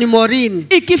anakuaga ni Maureen.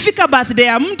 Ikifika birthday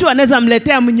ya mtu anaweza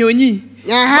mletea mnyonyi.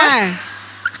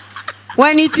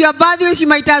 When it's your birthday, she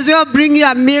might as well bring you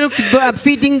a milk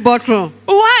feeding bottle.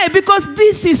 Why? Because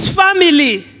this is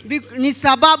family. Ni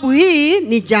sababu hii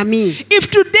ni jamii. If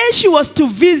today she was to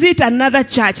visit another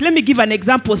church, let me give an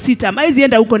example. Sitam, haizi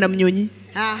enda huko na mnyonyi.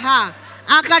 Aha.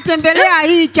 Akatembelea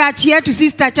hii church yetu,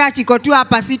 sister church iko tu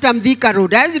hapa Sitam Thika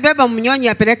Road. Haizi beba mnyonyi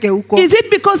apeleke huko. Is it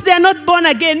because they are not born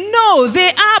again? No, they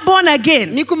are born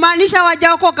again. Ni kumaanisha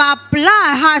wajaokoka,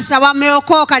 hasa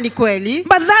wameokoka ni kweli.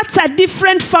 But that's a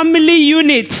different family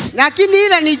unit. Lakini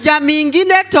ile ni jamii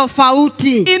nyingine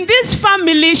tofauti. In this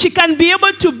family, she can be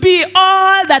able to be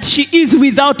all that she is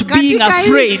without being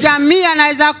afraid. Jamii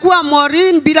anaweza kuwa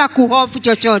Maureen bila kuhofu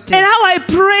chochote. And how I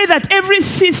pray that every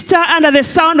sister under the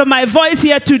sound of my voice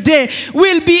here today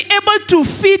will be able to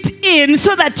fit in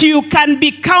so that you can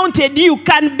be counted, you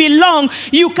can belong,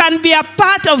 you can be a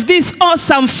part of this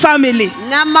awesome family.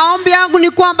 Na maombi yangu ni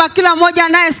kwamba kila mmoja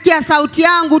anayesikia sauti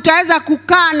yangu utaweza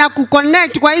kukaa na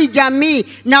kuconnect kwa hii jamii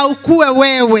na ukue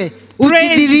wewe.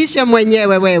 Ujidhirishe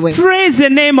mwenyewe wewe. Praise the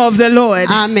name of the Lord.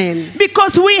 Amen.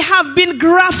 Because we have been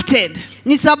grafted.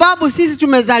 Ni sababu sisi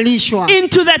tumezalishwa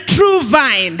into the true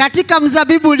vine. Katika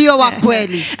mzabibu ulio wa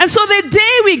kweli. And so the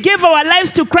day we gave our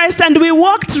lives to Christ and we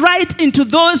walked right into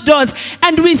those doors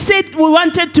and we said we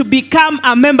wanted to become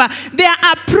a member, there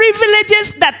are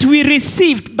privileges that we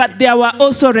received, but there were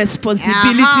also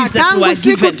responsibilities that were given. Tangu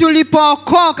siku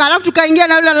tulipookoka, alafu tukaingia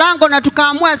na yule lango na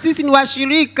tukaamua sisi ni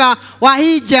washirika wa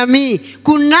hii jamii,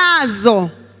 kunazo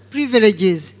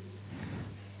privileges.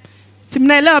 Si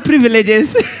mnaelewa privileges?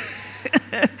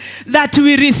 That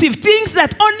we receive, things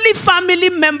that only family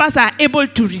members are able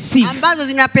to receive. Ambazo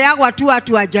zinapeagwa tu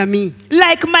watu wa jamii.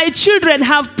 Like my children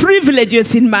have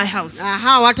privileges in my house.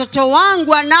 Aha, watoto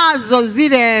wangu wanazo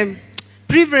zile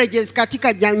privileges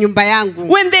katika nyumba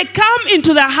yangu. When they come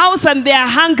into the house and they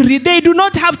are hungry, they do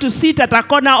not have to sit at a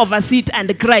corner of a seat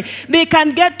and cry. They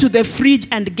can get to the fridge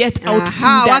and get out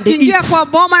food and eat. Wakiingia kwa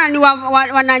boma na ni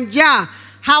wana njaa,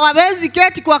 hawawezi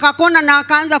keti kwa kakona na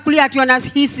wakaanza kulia ati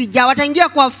wanahisi njaa. Wataingia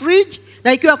kwa fridge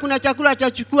na ikiwa kuna chakula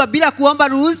cha chukua bila kuomba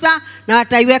ruhusa na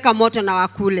wataiweka moto na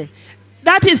wakule.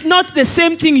 That is not the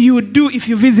same thing you would do if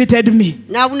you visited me.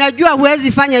 Na unajua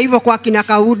huwezi fanya hivyo kwa kina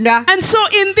Kaunda. And so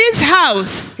in this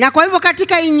house, na kwa hivyo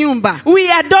katika hii nyumba,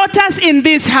 we are daughters in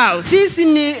this house. Sisi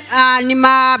ni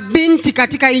mabinti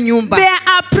katika hii nyumba. There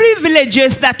are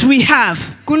privileges that we have.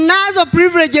 kunazo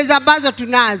privileges ambazo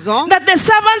tunazo, that the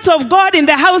servants of God in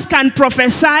the house can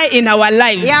prophesy in our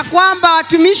lives, ya kwamba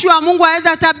watumishi wa Mungu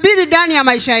waweza tabiri ndani ya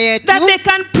maisha yetu, that they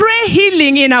can pray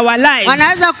healing in our lives,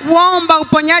 wanaweza kuomba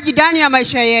uponyaji ndani ya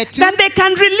maisha yetu, that they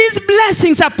can release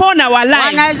blessings upon our lives.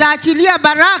 wanaweza achilia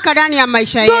baraka ndani ya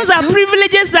maisha yetu. Those are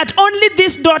privileges that only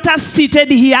these daughters seated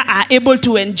here are able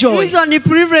to enjoy. Hizo ni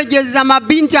privileges za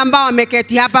mabinti ambao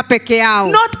wameketi hapa peke yao,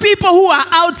 Not people who are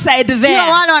outside there. sio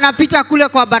wale wanapita kule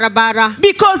kwa barabara.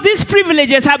 Because these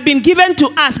privileges have been given to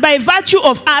us by virtue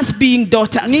of us being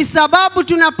daughters. Ni sababu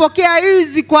tunapokea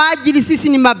hizi kwa ajili sisi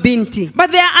ni mabinti.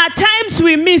 But there are times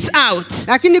we miss out.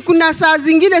 Lakini kuna saa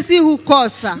zingine si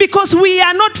hukosa. Because we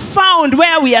are not found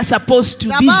where we are supposed to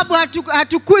be. Sababu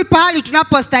hatukui pahali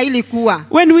tunapostahili kuwa.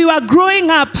 When we were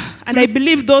growing up, and I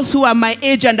believe those who are my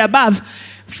age and above,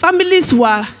 families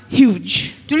were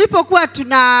huge. Tulipokuwa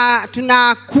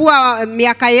tunakuwa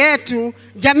miaka yetu,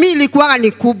 jamii ilikuwa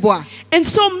ni kubwa. And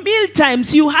so meal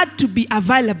times you had to be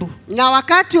available. Na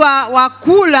wakati wa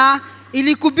kula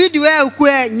ilikubidi wewe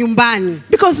ukue nyumbani.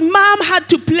 Because mom had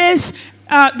to place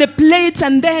the plates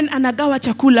and then anagawa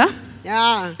chakula.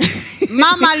 Yeah.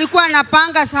 Mama alikuwa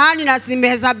anapanga sahani na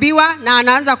zimehesabiwa na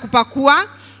anaanza kupakua.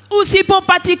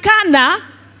 Usipopatikana,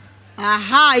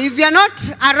 if you are not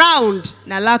around,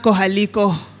 na lako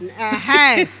haliko.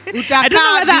 I don't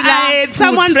know whether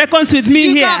someone reckons with me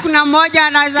here.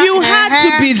 You had to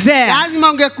be there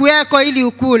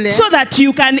so that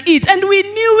you can eat. And we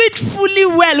knew it fully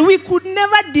well. We could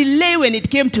never delay when it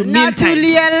came to meal times.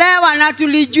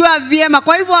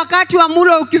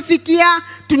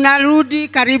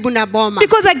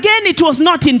 Because again, it was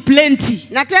not in plenty.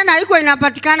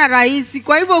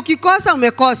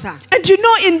 And you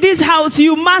know, in this house,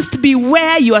 you must be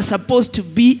where you are supposed to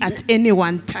be at any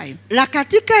one time. Na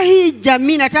katika hii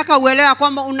jamii nataka uelewa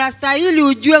kwamba unastahili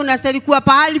ujue unastahili kuwa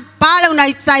pale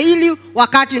unastahili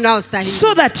wakati unaostahili.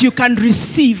 So that you can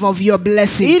receive of your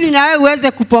blessings. Ili na wewe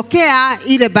uweze kupokea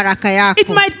ile baraka yako. It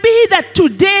might be that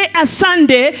today, a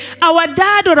Sunday, our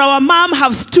dad or our mom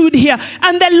have stood here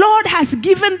and the Lord has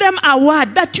given them a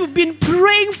word that you've been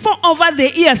praying for over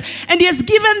the years. And He has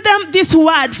given them this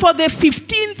word for the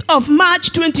 15th of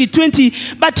March 2020.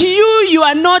 But you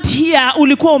are not here.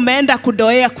 Ulikuwa umeenda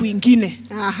kudoea kwingine.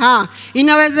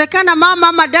 Inawezekana mama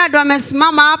ama dad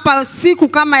wamesimama hapa siku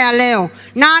kama ya leo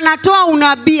na anatoa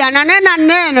unabii, ananena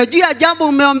neno juu ya jambo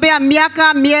umeombea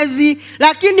miaka, miezi,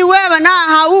 lakini wewe na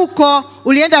hauko,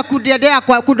 ulienda kudodea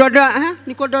kwa kudodoa,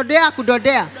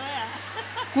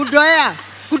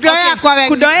 kudodoa kwa wengine.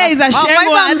 Kudoea is a shame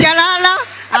word.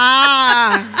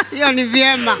 Hiyo ni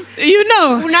vyema. You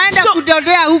know, unaenda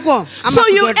kudodea huko. So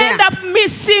you end up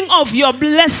missing of your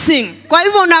blessing. Kwa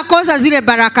hivyo unakosa zile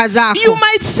baraka zako. You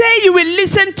might say you will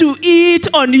listen to it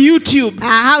on YouTube.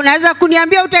 Unaweza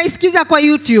kuniambia utaisikiza kwa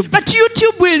YouTube. But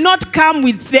YouTube will not come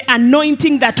with the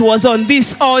anointing that was on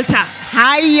this altar.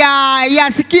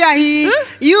 Sikia hii.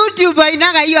 YouTube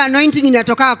hainaga hiyo anointing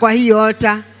inatoka kwa hii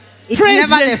altar. It's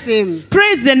never the same.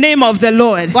 Praise the name of the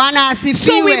Lord.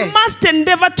 So we must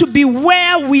endeavor to be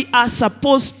where we are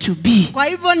supposed to be. Kwa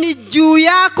hivyo ni juu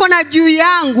yako na juu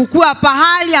yangu kuwa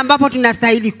pahali ambapo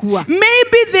tunastahili kuwa.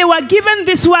 Maybe they were given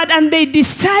this word and they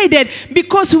decided,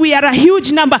 because we are a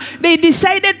huge number, they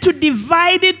decided to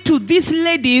divide it to these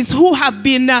ladies who have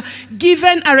been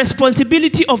given a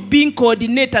responsibility of being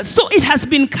coordinators. So it has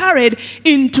been carried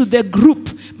into the group.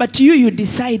 But you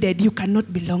decided you cannot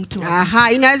belong to it.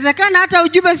 Inawezekana hata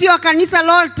ujumbe sio kanisa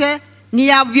lote, ni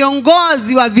ya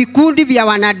viongozi wa vikundi vya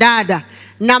wanadada.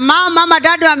 Na mama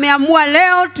dada wameamua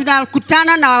leo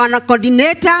tunakutana na wana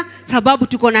coordinator sababu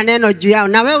tuko na neno juu yao.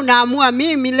 Na wewe unaamua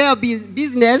mimi leo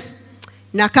business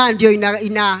nakaa ndio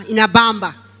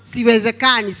inabamba.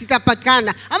 Siwezekani,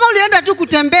 sitapatikana. Ama ulienda tu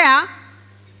kutembea.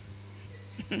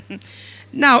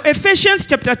 Now, Ephesians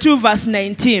chapter 2 verse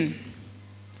 19.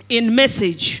 In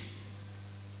Message.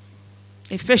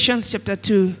 Ephesians chapter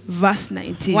 2 verse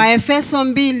 19. Waefeso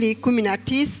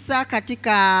 2:19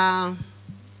 katika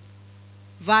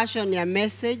version ya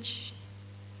Message.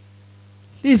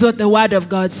 This is what the word of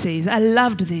God says. I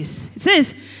loved this. It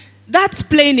says, that's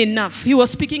plain enough. He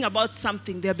was speaking about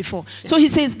something there before. So he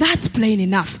says, that's plain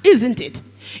enough, isn't it?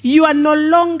 You are no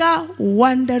longer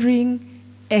wandering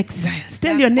exiles.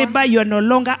 Tell your neighbor you are no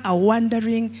longer a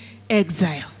wandering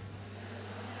exile.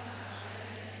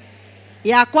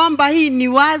 Ya kwamba hii ni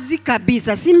wazi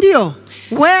kabisa, si ndio?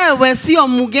 Wewe sio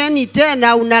mgeni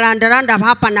tena unalandaranda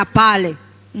hapa na pale.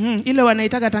 Ile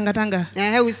wanaitaka tanga.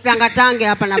 Usitangatange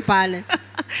hapa na pale.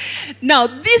 Now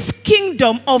this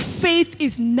kingdom of faith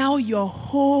is now your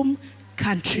home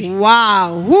country.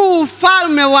 Wow, huu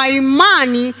ufalme wa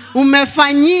imani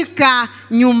umefanyika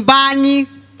nyumbani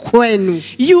kwenu.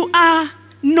 You are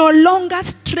no longer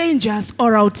strangers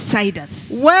or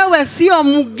outsiders. Wewe sio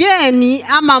mgeni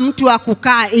ama mtu wa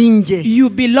kukaa nje. You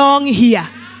belong here.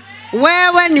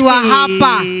 Wewe ni wa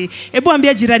hapa. Hebu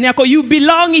ambia jirani yako, you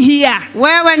belong here.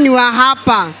 Wewe ni wa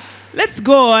hapa. Let's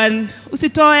go on.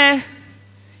 Usitoe.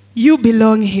 You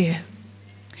belong here.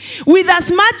 With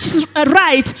as much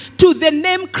right to the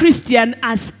name Christian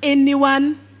as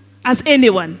anyone.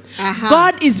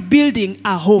 God is building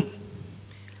a home.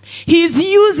 He is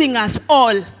using us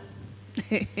all.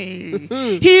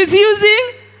 He is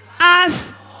using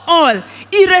us all,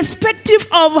 irrespective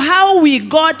of how we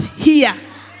got here.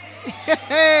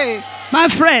 My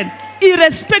friend,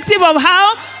 irrespective of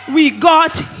how we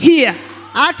got here.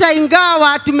 Hata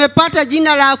ingawa tumepata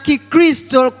jina la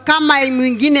Kikristo kama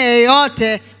mwingine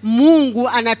yeyote, Mungu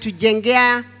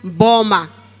anatujengea boma.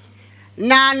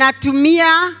 Na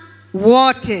anatumia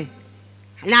wote.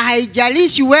 Na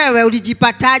haijalishi wewe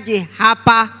ulijipataje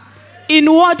hapa. In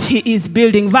what he is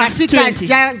building, verse 20.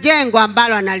 Katika jengo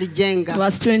ambalo analijenga.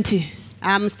 Verse 20.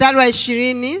 Mstari wa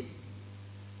 20.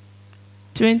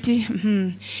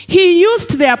 20. He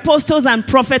used the apostles and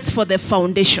prophets for the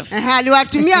foundation.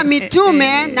 Aliwatumia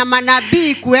mitume na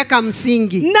manabii kuweka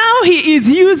msingi. Now he is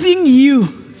using you.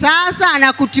 Sasa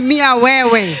anakutumia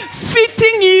wewe.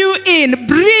 Fitting you in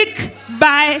brick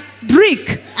by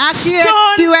brick.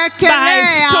 Stone by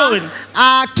stone.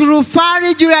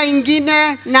 Turufari juu ya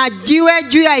ingine na jiwe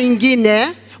juu ya ingine.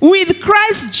 With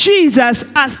Christ Jesus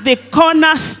as the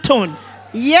cornerstone.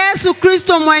 Yesu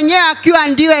Kristo mwenyewe akiwa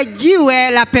ndiwe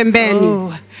jiwe la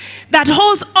pembeni. That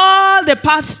holds all the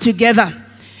parts together.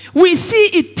 We see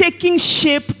it taking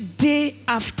shape day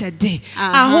after day.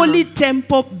 A holy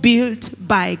temple built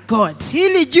by God.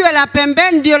 Hili jiwe la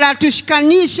pembeni ndio la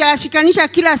shikanisha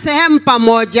kila sehemu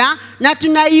pamoja, na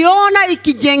tunaiona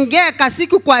ikijengeka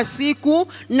siku kwa siku,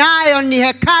 nayo ni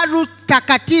hekalu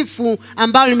takatifu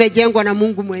ambalo limejengwa na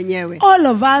Mungu mwenyewe. All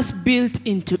of us built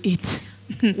into it.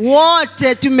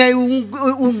 Wote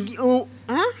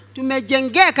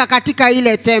tumejengeka katika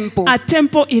ile temple. A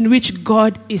temple in which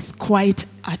God is quite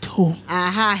at home.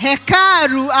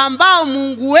 Hekalu ambao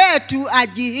Mungu wetu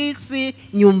ajihisi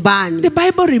nyumbani. The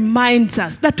Bible reminds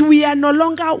us that we are no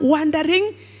longer wandering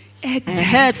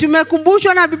exiles.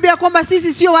 Tumekumbushwa na Biblia kwamba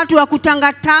sisi sio watu wa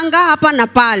kutangatanga hapa na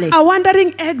pale. A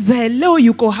wandering exile leo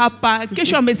yuko hapa,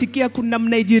 kesho amesikia kuna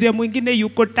Mnigeria mwingine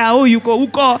yuko Tao, yuko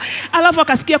huko, alafu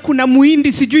akasikia kuna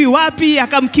Muhindi sijui wapi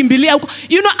akamkimbilia huko.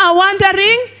 You know, a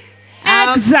wandering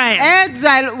exile.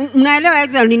 Exile, mnaelewa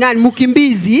exile ni nani?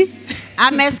 Mkimbizi.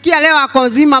 Amesikia leo ako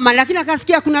Zimmerman, lakini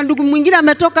akasikia kuna ndugu mwingine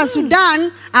ametoka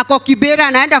Sudan, ako Kibera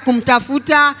anaenda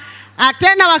kumtafuta.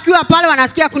 Tena wakiwa pale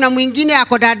wanasikia kuna mwingine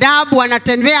ako Dadaab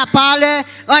wanatembea pale,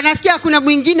 wanasikia kuna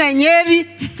mwingine Nyeri.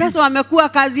 Sasa wamekuwa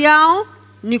kazi yao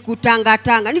ni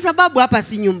kutangatanga. Ni sababu hapa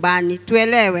si nyumbani,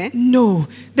 tuelewe. No,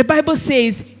 the Bible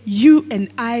says you and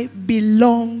I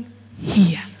belong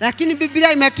here. Lakini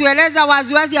Biblia imetueleza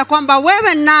waziwazi ya kwamba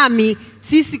wewe nami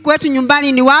sisi kwetu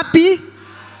nyumbani ni wapi?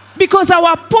 Because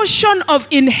our portion of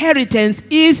inheritance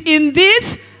is in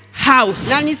this house.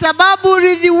 Na ni sababu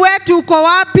urithi wetu uko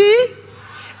wapi?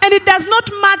 And it does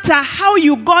not matter how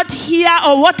you got here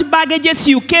or what baggages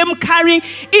you came carrying.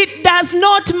 It does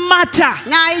not matter.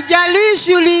 Na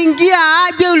haijalishi uliingia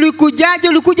aje, ulikujaje,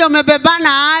 ulikuja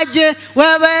umebebana aje,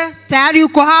 wewe tayari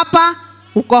uko hapa,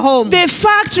 uko home. The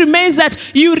fact remains that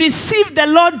you received the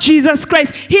Lord Jesus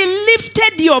Christ. He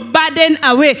lifted your burden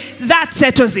away. That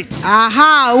settles it.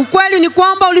 Ukweli ni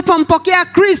kwamba ulipompokea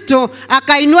Kristo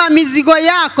akainua mizigo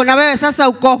yako, na wewe sasa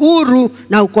uko huru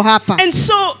na uko hapa. And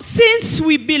so since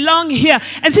we belong here,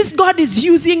 and since God is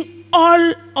using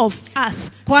all of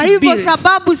us, kwa hivyo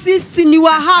sababu sisi ni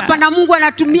wa hapa na Mungu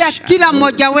anatumia kila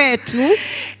mmoja wetu,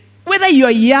 whether you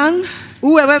are young,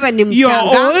 wewe ni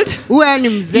mchanga, wewe ni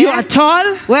mzee, you are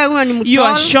tall, wewe ni mtol, you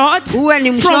are short, wewe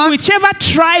ni mshort, from whichever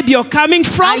tribe you're coming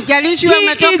from, haijalishi wewe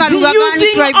umetoka lugha gani,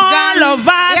 tribe gani, all of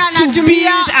us to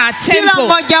build a temple. Kila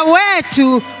mmoja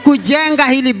wetu kujenga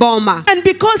hili boma. And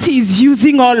because he is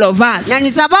using all of us, na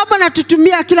ni sababu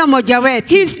anatutumia kila mmoja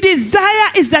wetu, his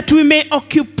desire is that we may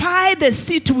occupy the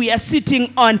seat we are sitting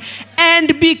on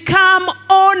and become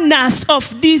owners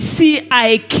of this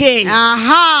CIK.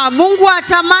 Mungu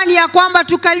atamani ya kwamba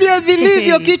tukalie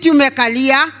vilivyo kiti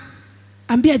umekalia.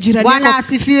 Ambia jirani yako. Bwana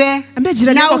asifiwe. Ambia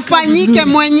jirani yako na ufanyike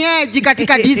mwenyeji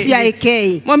katika DCIK.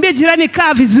 Mwambie jirani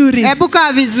kaa vizuri. Hebu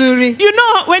kaa vizuri. You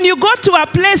know, when you go to a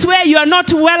place where you are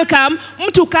not welcome,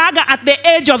 mtu kaaga at the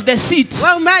edge of the seat.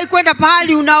 Wewe umewahi kwenda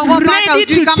pahali unaogopa hata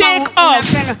ujui kama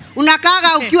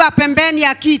unakaaga ukiwa pembeni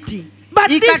ya kiti.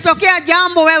 But ikatokea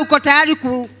jambo wewe uko tayari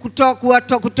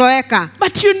kutoweka.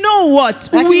 But you know what?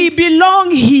 We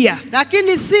belong here.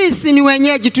 Lakini sisi ni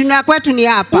wenyeji, kwetu ni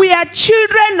hapa. We are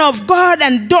children of God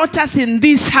and daughters in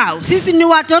this house. Sisi ni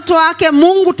watoto wake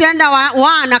Mungu tenda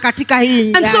wana katika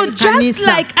hii and so kanisa.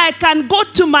 Just like I can go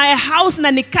to my house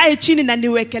na nikae chini na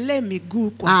niwekelee miguu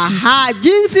kwa kiti.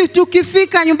 Jinsi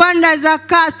tukifika nyumbani naweza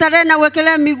kaa starehe na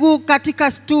wekelee miguu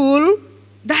katika stool.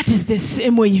 That is the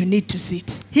same way you need to sit.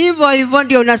 Hivyo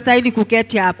ndio unastahili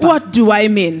kuketi hapa. What do I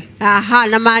mean?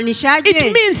 Na maanishaje?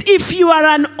 It means if you are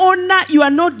an owner, you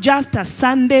are not just a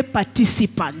Sunday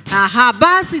participant.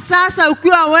 Basi sasa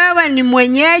ukiwa wewe ni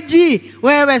mwenyeji,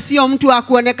 wewe sio mtu wa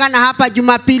kuonekana hapa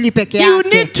Jumapili peke yake. You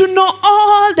need to know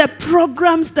all the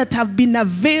programs that have been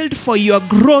availed for your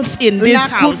growth in this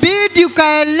house. Nakubidi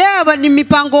ukaelewa ni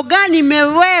mipango gani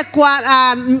imewekwa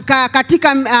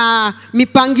katika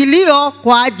mipangilio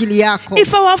kwa ajili yako.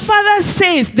 If our Father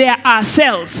says there are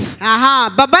cells,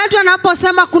 baba yetu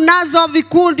anaposema kunazo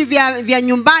vikundi vya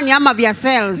nyumbani ama vya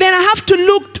cells, then I have to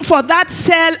look for that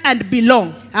cell and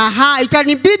belong.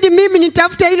 Itanibidi mimi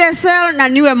nitafute ile cell na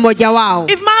niwe mmoja wao.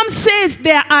 If mom says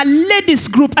there are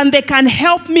ladies group and they can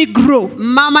help me grow,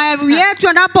 mama yetu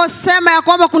anaposema ya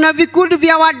kwamba kuna vikundi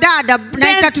vya wadada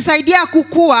na itatusaidia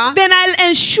kukua, then I'll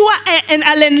ensure and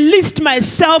I'll enlist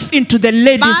myself into the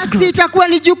ladies group. Basi itakuwa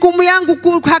ni jukumu yangu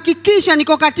kuhakikisha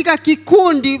niko katika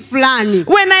kikundi fulani.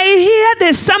 When I hear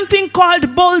there's something called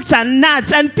bolts and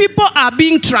nuts and people are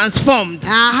being transformed,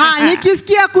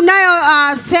 nikisikia kunayo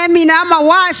seminar ama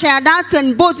washa nuts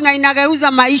and bolts na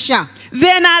inageuza maisha,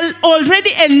 then I'll already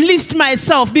enlist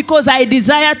myself because I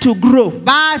desire to grow.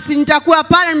 Basi nitakuwa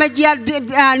pale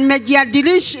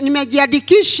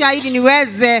nimejiandikisha ili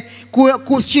niweze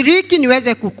kushiriki,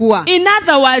 niweze kukua. In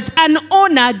other words, an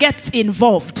owner gets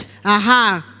involved.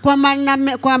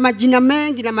 Kwa majina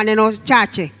mengi na maneno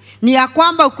chache ni ya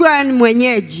kwamba ukiwa ni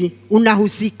mwenyeji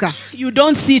unahusika. You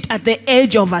don't sit at the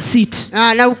edge of a seat.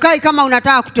 Na ukai kama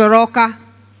unataka kutoroka.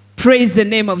 Praise the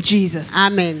name of Jesus.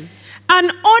 Amen.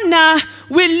 An owner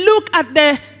will look at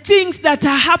the things that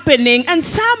are happening, and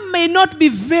some may not be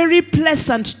very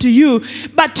pleasant to you,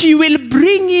 but you will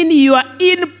bring in your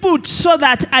input so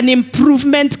that an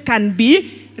improvement can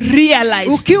be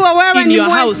realized. Ukiwa wewe in ni your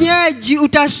house. Mwenyeji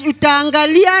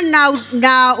utaangalia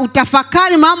na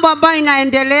utafakari mambo ambayo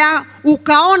inaendelea,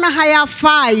 ukaona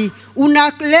hayafai,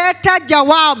 unaleta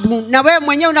jawabu na wewe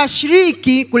mwenyewe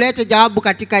unashiriki kuleta jawabu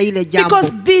katika ile jambo.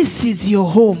 Because this is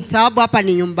your home. Sababu hapa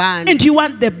ni nyumbani. And you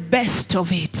want the best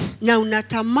of it. Na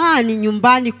unatamani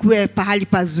nyumbani kuwe pahali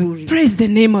pazuri. Praise the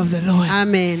name of the Lord.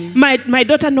 Amen. My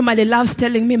daughter normally loves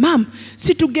telling me, Mom,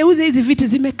 si tugeuze hizi vitu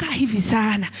zimekaa hivi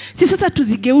sana. Si sasa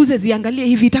tuzigeuze ziangalie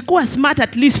hivi, itakuwa smart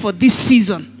at least for this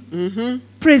season.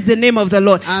 Praise the name of the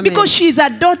Lord. Amen. Because she is a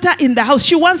daughter in the house.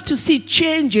 She wants to see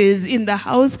changes in the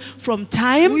house from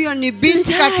time Huyo ni binti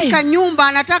to time. katika nyumba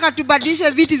anataka tubadilishe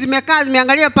viti zimekaa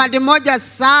zimeangalia pande moja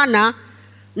sana,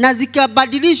 na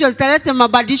zikabadilishwa zitaleta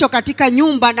mabadilisho katika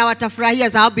nyumba na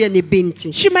watafurahia sababu ya ni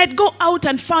binti. She might go out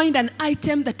and find an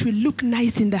item that will look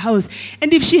nice in the house,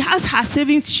 and if she has her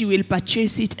savings, she will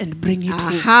purchase it and bring it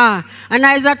home.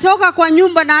 Anaweza toka kwa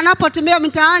nyumba na anapotembea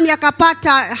mtaani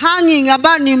akapata hanging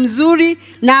ambayo ni mzuri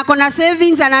na akona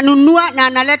savings, ananunua na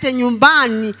analeta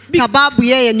nyumbani sababu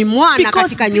yeye ni mwana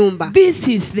katika nyumba. This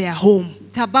is their home.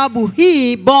 Sababu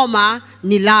hii boma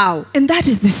ni lao. And that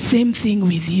is the same thing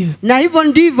with you. Na hivyo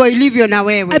ndivyo ilivyo na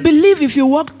wewe. I believe if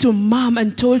you walked to mom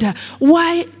and told her,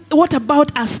 what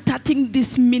about us starting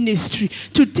this ministry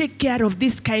to take care of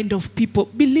this kind of people?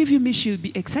 Believe you me, she'll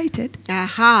be excited.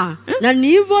 Na ni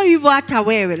hivyo hata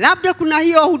wewe. Labda kuna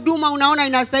hiyo huduma unaona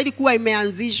inastahili kuwa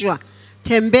imeanzishwa.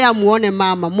 Tembea muone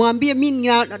mama. Mwambie mimi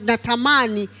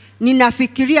natamani,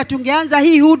 ninafikiria tungeanza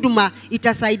hii huduma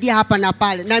itasaidia hapa na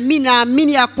pale. Na mimi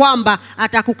naamini ya kwamba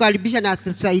atakukaribisha na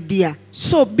atasaidia.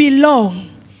 So belong.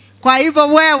 Kwa hivyo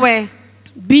wewe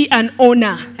be an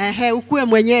owner. Ukuwe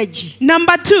mwenyeji.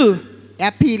 Number 2.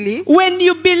 Ya pili. When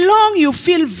you belong, you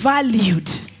feel valued.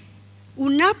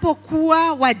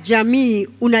 Unapokuwa wa jamii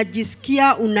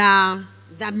unajisikia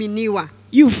unadhaminiwa.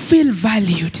 You feel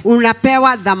valued.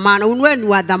 Unapewa dhamana, unwe ni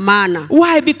wa dhamana.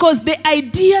 Why? Because the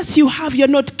ideas you have,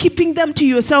 you're not keeping them to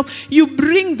yourself. You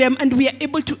bring them and we are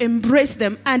able to embrace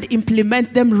them and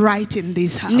implement them right in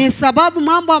this house. Ni sababu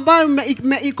mambo ambayo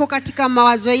iko katika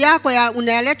mawazo yako ya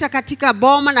unayaleta katika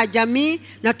boma na jamii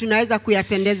na tunaweza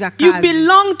kuyatendeza kazi. You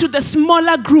belong to the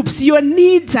smaller groups. Your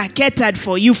needs are catered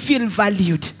for. You feel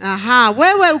valued.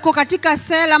 Wewe uko katika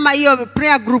sela ama hiyo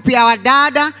prayer group ya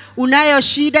wadada, unayo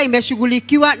shida imeshughulikiwa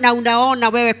unashughulikiwa na unaona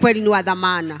wewe kweli ni wa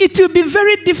dhamana. It will be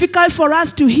very difficult for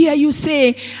us to hear you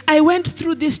saying, I went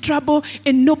through this trouble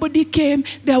and nobody came.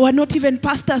 There were not even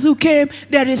pastors who came.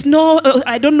 There is no,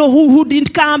 I don't know who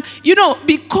didn't come. You know,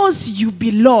 because you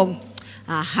belong.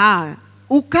 Aha.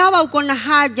 Ukawa uko na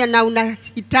haja na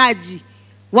unahitaji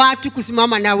watu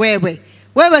kusimama na wewe.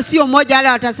 Wewe sio mmoja wale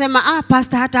watasema,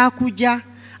 pastor hata hakuja,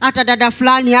 hata dada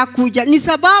fulani hakuja. Ni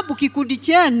sababu kikundi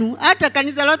chenu, hata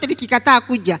kanisa lote likikataa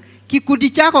kuja, kikundi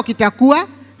chako kitakuwa,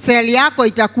 seli yako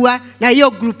itakuwa, na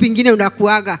hiyo group ingine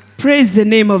unakuaga. Praise the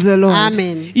name of the Lord.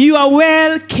 Amen. You are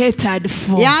well catered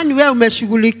for. Yani wewe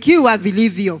umeshughulikiwa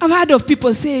vilivyo. I've heard of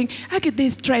people saying,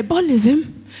 there's tribalism.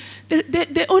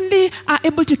 They only are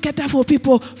able to cater for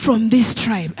people from this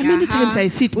tribe. And many times I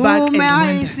sit back and wonder.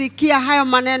 Umeisikia hayo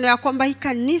maneno ya kwamba hii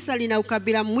kanisa lina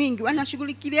ukabila mwingi,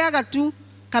 wanashughulikiaga tu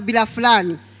kabila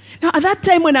fulani. Now at that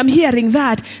time when I'm hearing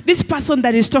that, this person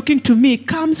that is talking to me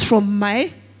comes from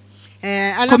my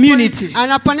community.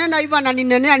 Anaponena hivyo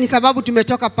ananinenea ni sababu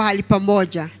tumetoka pahali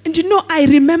pamoja. And you know, I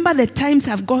remember the times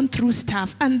I've gone through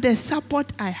stuff and the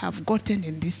support I have gotten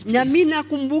in this place. Na mimi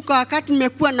nakumbuka wakati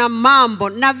nimekuwa na mambo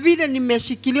na vile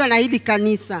nimeshikiliwa na hili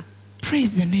kanisa.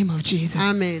 Praise the name of Jesus.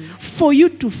 Amen. For you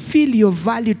to feel your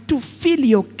value, to feel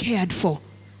you're cared for.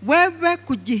 Wewe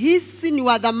kujihisi ni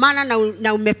wa dhamana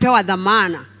na umepewa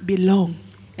dhamana. Belong.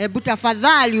 Hebu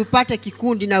tafadhali upate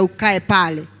kikundi na ukae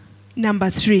pale. Number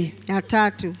 3. Ya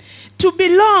 3. To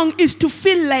belong is to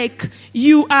feel like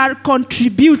you are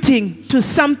contributing to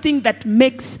something that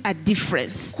makes a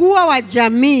difference. Kuwa wa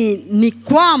jamii ni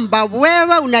kwamba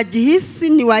wewe unajihisi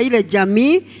ni wa ile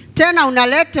jamii, tena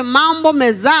unalete mambo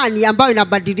mezani ambayo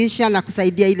inabadilisha na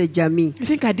kusaidia ile jamii. I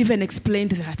think I'd even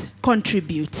explained that.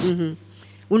 Contribute.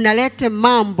 Unalete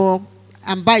mambo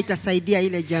ambayo itasaidia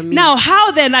ile jamii. Now,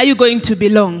 how then are you going to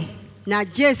belong? Na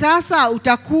je, sasa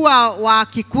utakuwa wa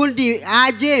kikundi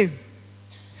aje?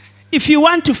 If you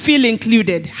want to feel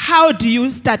included, how do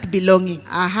you start belonging?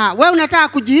 Aha, wewe unataka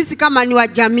kujihisi kama ni wa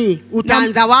jamii,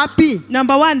 utaanza wapi?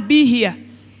 Number 1, be here.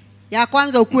 Ya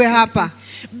kwanza ukue hapa.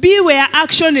 Be where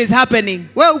action is happening.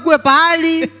 Wewe ukue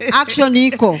pahali action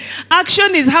iko.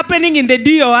 Action is happening in the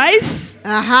DOIs.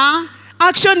 Aha.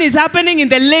 Action is happening in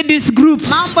the ladies groups.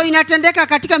 Mambo inatendeka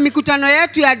katika mikutano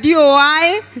yetu ya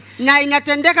DOI na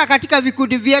inatendeka katika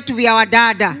vikundi vyetu vya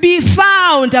wadada. Be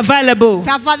found available.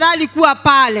 Tafadhali kuwa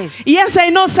pale. Yes, I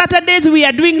know Saturdays we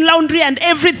are doing laundry and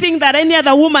everything that any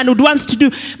other woman would want to do,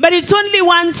 but it's only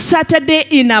one Saturday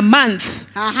in a month.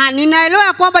 Aha,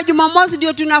 ninaelewa kwamba Jumamosi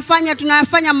ndio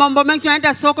tunafanya mambo mengi,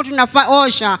 tunaenda soko,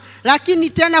 tunaosha, lakini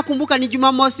tena kumbuka ni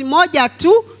Jumamosi moja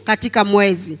tu katika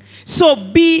mwezi. So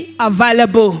be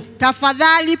available.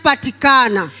 Tafadhali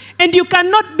patikana. And you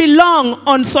cannot belong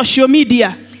on social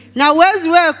media. Na uwezi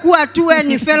wewe kuwa tu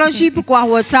ni fellowship kwa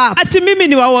WhatsApp. Ati mimi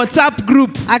ni wa WhatsApp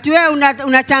group. Ati wewe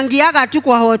unachangiaga tu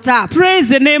kwa WhatsApp.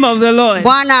 Praise the name of the Lord.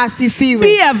 Bwana asifiwe.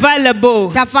 Be available.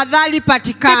 Tafadhali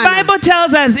patikana. The Bible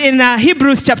tells us in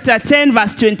Hebrews chapter 10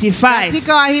 verse 25.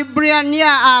 Katika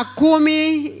Wahibrania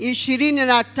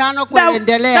 10:25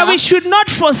 kuendelea. That we should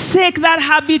not forsake that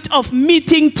habit of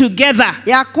meeting together.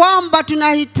 Ya kwamba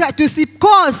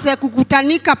tusikose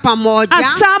kukutanika pamoja.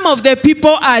 As some of the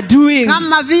people are doing.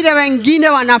 Kama vile wengine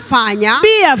wanafanya.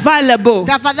 Be available.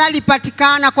 Tafadhali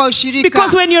patikana kwa ushirika.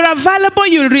 Because when you're available,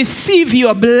 you'll receive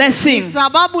your blessing.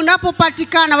 Sababu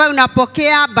unapopatikana wewe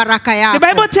unapokea baraka yako. The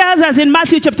Bible tells us in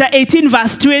Matthew chapter 18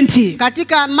 verse 20.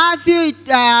 Katika Matthew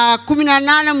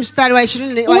 18 mstari wa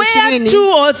 20. Where 2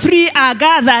 or 3 are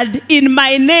gathered in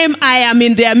my name, I am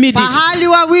in their midst. Pahali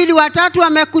 2 au 3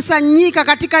 wamekusanyika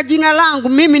katika jina langu,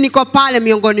 mimi niko pale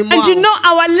miongoni mwao. And you know,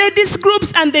 our ladies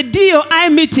groups and the DOI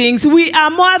meetings, we are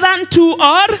more than 2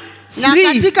 or 3. Na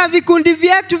katika vikundi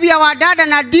vyetu vya wadada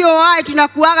na DOI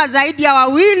tunakuaga zaidi ya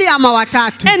 2 ama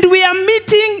 3. And we are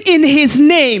meeting in his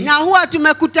name. Na huwa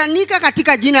tumekutanika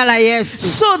katika jina la Yesu.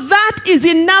 So that is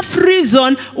enough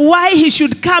reason why he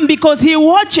should come, because he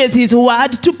watches his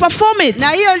word to perform it. Na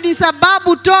hiyo ni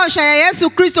sababu tosha ya Yesu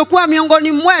Kristo kuwa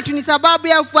miongoni mwetu, ni sababu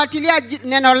ya kufuatilia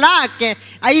neno lake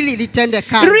ili litende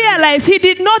kazi. Realize he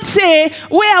did not say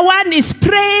where one is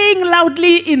praying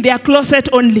loudly in their closet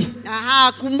only.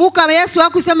 Aha, kumbuka Yesu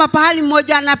hakusema pahali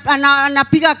mmoja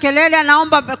anapiga kelele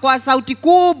anaomba kwa sauti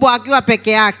kubwa akiwa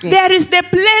peke yake. There is the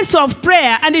place of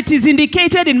prayer and it is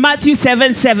indicated in Matthew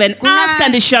 7:7. Ask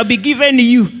and it shall be given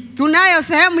you. Tunayo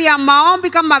sehemu ya maombi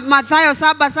kama Mathayo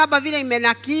 7:7 vile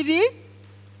imenakiri.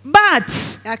 But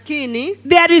lakini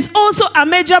there is also a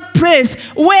major place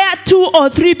where 2 or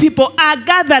 3 people are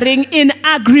gathering in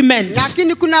agreement.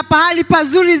 lakini kuna pahali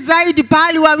pazuri zaidi,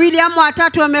 pahali wawili ama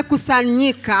watatu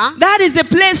wamekusanyika. That is the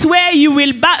place where you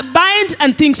will bind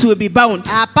and things will be bound.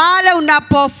 Pale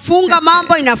unapofunga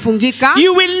mambo inafungika.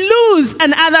 You will lose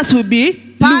and others will be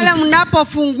pale loosed.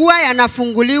 mnapofungua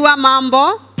yanafunguliwa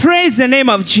mambo. Praise the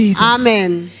name of Jesus.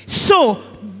 Amen. So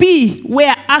be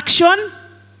where action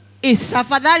is.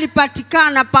 Tafadhali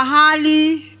patikana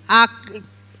pahali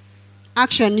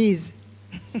action is.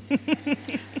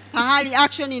 Pahali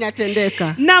action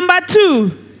inatendeka. Number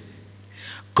 2,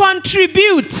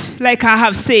 contribute, like I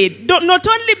have said. Don't not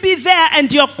only be there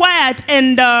and you're quiet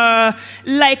and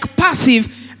like passive,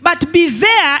 but be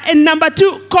there, and number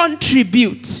 2,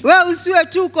 contribute. Wewe usiwe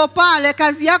tu uko pale,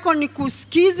 kazi yako ni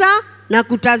kusikiza na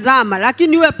kutazama,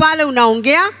 lakini uwe pale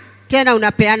unaongea tena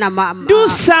unapeana do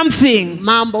something.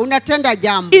 Mambo unatenda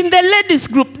jambo. In the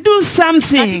ladies group, do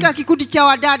something. Katika kikundi cha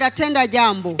wadada tenda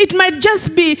jambo. It might just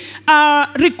be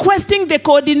requesting the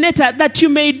coordinator that you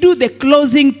may do the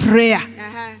closing prayer.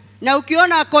 Na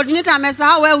ukiona coordinator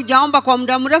amesahau, wewe hujaomba kwa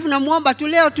muda mrefu, na muomba tu,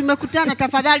 leo tumekutana,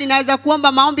 tafadhali naweza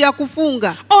kuomba maombi ya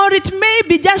kufunga. Or it may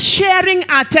be just sharing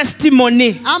a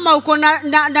testimony. Ama uko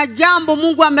na jambo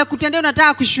Mungu amekutendea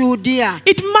unataka kushuhudia.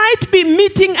 It might be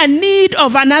meeting a need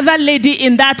of another lady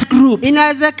in that group.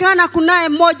 Inawezekana kunaye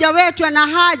mmoja wetu ana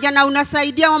haja na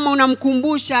unasaidia ama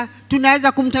unamkumbusha,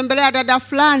 tunaweza kumtembelea dada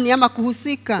fulani ama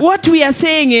kuhusika. What we are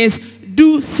saying is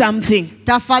do something.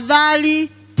 Tafadhali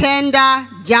tenda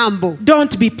jambo.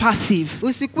 Don't be passive.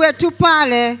 Usikue tu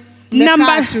pale.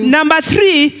 Number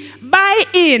 3,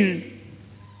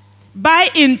 buy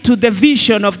into the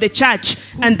vision of the church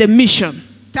and the mission.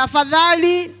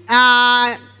 Tafadhali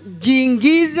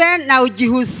jiingize na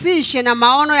ujihusishe na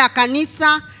maono ya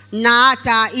kanisa na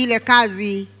hata ile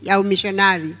kazi ya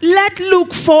umishonari. Let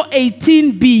Luke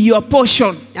 4:18 be your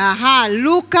portion.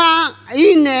 Luka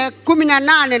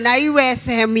 4:18 na iwe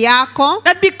sehemu yako.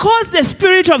 That because the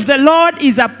Spirit of the Lord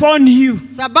is upon you,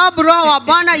 sababu Roho wa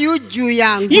Bwana yu juu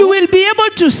yangu, you will be able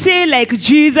to say like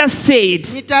Jesus said,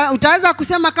 utaweza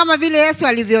kusema kama vile Yesu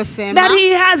alivyosema, that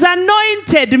he has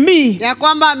anointed me, ya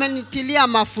kwamba amenitilia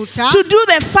mafuta, to do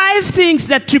the 5 things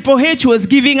that Triple H was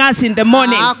giving us in the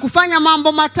morning. Kufanya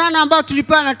mambo matano ambayo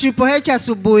tulipewa na Triple H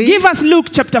asubuhi. Give us Luke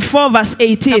chapter 4 verse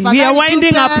 18. We are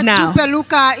winding up now. Tupe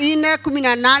Luka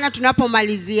 4:18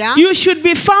 tunapomalizia. You should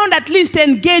be found at least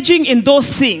engaging in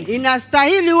those things.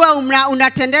 Inastahili uwe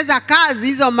unatendeza kazi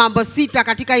hizo mambo 6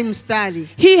 katika hii mstari.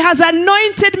 He has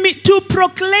anointed me to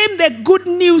proclaim the good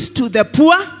news to the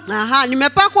poor.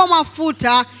 Nimepakwa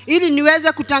mafuta ili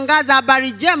niweze kutangaza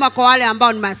habari njema kwa wale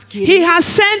ambao ni maskini. He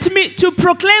has sent me to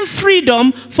proclaim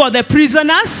freedom for the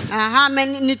prisoners.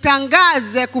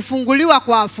 Nitangaze kufunguliwa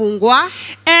kwa wafungwa,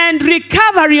 and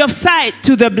recovery of sight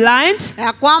to the blind.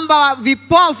 Ya kwamba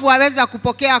vipofu waweza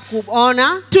kupokea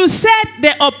kuona. To set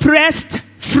the oppressed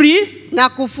free. Na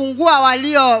kufungua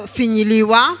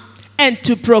waliofinyiliwa. And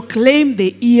to proclaim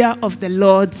the year of the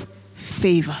Lord's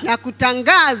favor. Na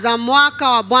kutangaza mwaka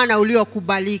wa Bwana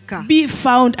uliokubalika. Be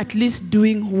found at least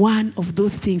doing one of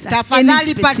those things at any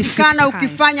specific Tafadhali patikana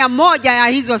ukifanya moja ya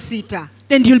hizo 6.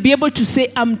 Then you'll be able to say,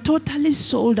 I'm totally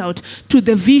sold out to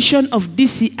the vision of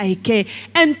DCIK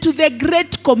and to the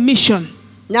Great Commission.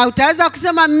 Na utaweza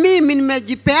kusema mimi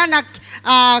nimejipeana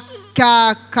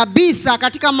kabisa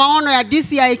katika maono ya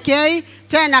DCIK,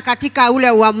 tena katika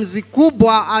ule uamuzi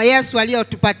kubwa Yesu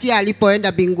aliyotupatia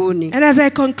alipoenda mbinguni. And as I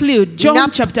conclude,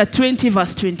 John chapter 20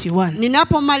 verse 21.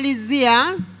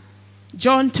 Ninapomalizia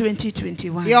John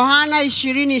 20:21. Yohana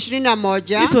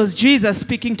 20:21. This was Jesus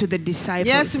speaking to the disciples.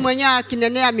 Yesu mwenyewe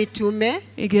akinenea mitume.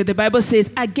 The Bible says,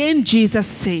 again Jesus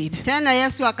said, tena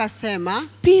Yesu akasema,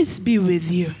 peace be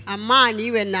with you. Amani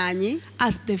iwe nanyi.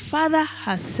 As the Father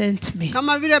has sent me,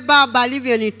 kama vile Baba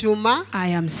alivyonituma,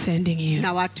 I am sending you.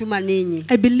 na watuma ninyi.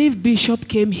 I believe Bishop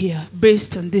came here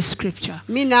based on this scripture.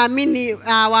 Mimi naamini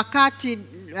wakati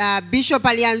Bishop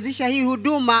alianzisha hii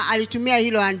huduma alitumia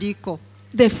hilo andiko.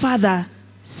 The Father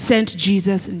sent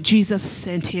Jesus and Jesus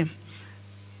sent him.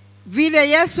 Vile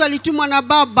Yesu alitumwa na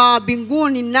Baba wa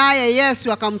mbinguni, naye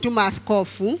Yesu akamtuma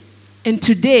askofu. And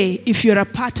today, if you're a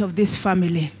part of this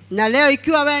family, na leo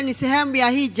ikiwa wewe ni sehemu ya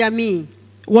hii jamii,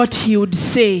 what he would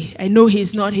say, I know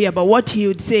he's not here, but what he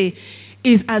would say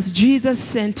is, as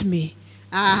Jesus sent me,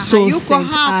 so yuko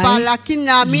sent hapa, I lakini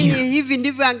naamini you. hivi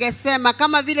ndivyo angesema,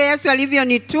 kama vile Yesu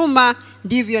alivyonituma,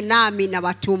 ndivyo nami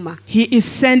nawatuma. He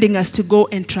is sending us to go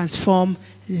and transform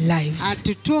lives.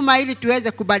 Atutuma ili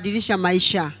tuweze kubadilisha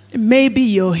maisha.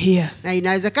 Maybe you're here, Na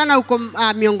inawezekana uko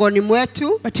miongoni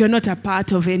mwetu, but you're not a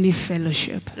part of any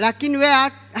fellowship. lakini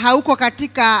wewe hauko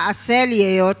katika asili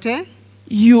yeyote.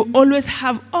 You always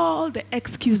have all the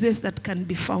excuses that can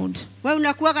be found. Wewe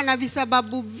unakuwa na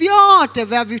visababu vyote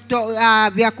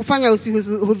vya kufanya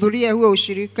usihudhurie huo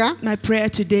ushirika. My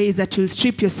prayer today is that you'll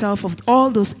strip yourself of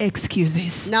all those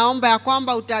excuses, Naomba ya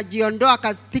kwamba utajiondoa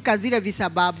katika zile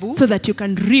visababu, so that you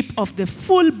can reap of the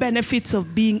full benefits of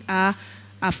being a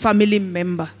family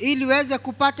member. ili uweze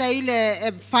kupata ile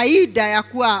faida ya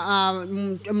kuwa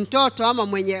mtoto ama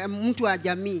mtu wa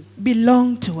jamii.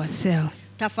 Belong to a cell.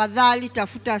 Tafadhali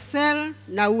tafuta cell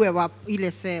na uwe wa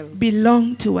ile cell.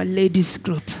 Belong to a ladies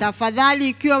group. Tafadhali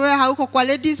ikiwa wewe hauko kwa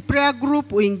ladies prayer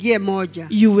group, uingie moja.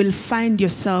 You will find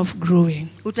yourself growing.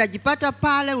 Utajipata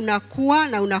pale unakuwa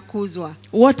na unakuzwa.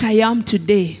 What I am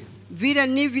today Vile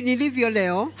nilivyo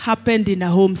leo happened in a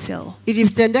home cell.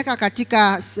 ilitendeka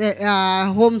katika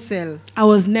home cell. I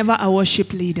was never a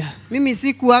worship leader. Mimi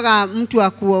sikuwa mtu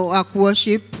wa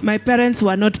worship. My parents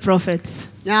were not prophets.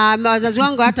 Na wazazi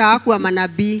wangu hata hawakuwa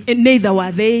manabii. And neither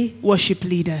were they worship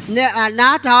leaders. Na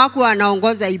hata hawakuwa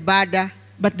wanaongoza ibada.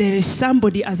 But there is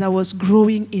somebody, as I was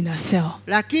growing in a cell,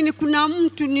 Lakini kuna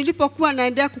mtu nilipokuwa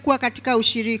naendelea kukua katika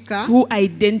ushirika, who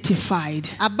identified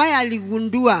ambaye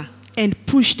aligundua and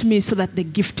pushed me so that the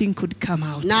gifting could come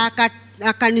out, na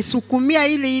akanisukumia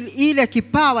ile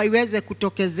kipawa iweze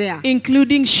kutokezea,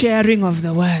 including sharing of the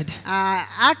word.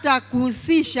 hata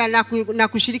kuhusisha na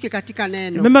kushiriki katika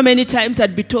neno. Remember, many times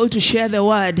I'd be told to share the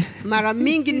word, Mara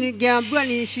mingi ningeambiwa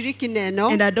nishiriki neno,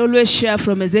 and I'd always share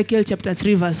from Ezekiel chapter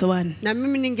 3 verse 1. na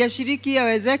mimi ningeshiriki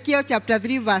Ezekiel chapter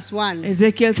 3 verse 1.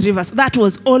 Ezekiel 3 verse. That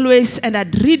was always, and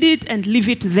I'd read it and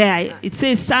leave it there. It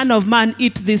says, "Son of man,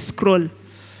 eat this scroll."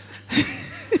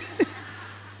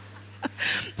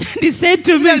 He said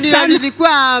to me, "Son,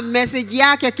 Ilikuwa message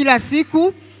yake kila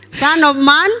siku, son of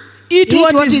man, eat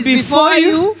what is before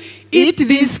you, eat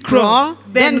this scroll,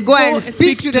 then go and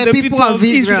speak to the people of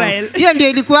Israel." Hiyo ndio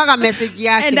ilikuwa message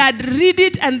yake. And I'd read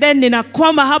it, and then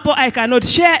ninakwama hapo, I cannot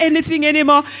share anything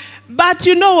anymore. But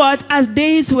you know what? As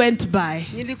days went by,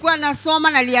 Nilikuwa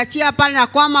nasoma na liachia pale na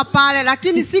kwama pale,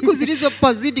 lakini siku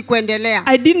zilizopozidi kuendelea,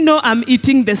 I didn't know I'm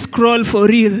eating the scroll for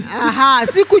real.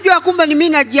 Sikujua kumbe ni mimi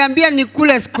najiambia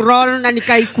nikule scroll na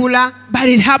nikaikula. But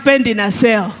it happened in a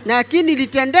cell. Lakini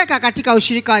ilitendeka katika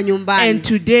ushirika wa nyumbani. And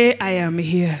today I am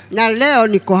here. Na leo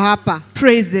niko hapa.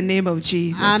 Praise the name of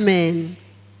Jesus. Amen.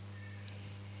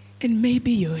 And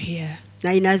maybe you're here,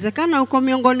 Na inawezekana uko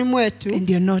miongoni mwetu and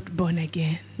you're not born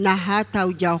again. na hata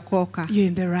hujaokoka. You're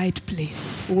in the right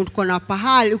place.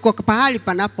 Uko pahali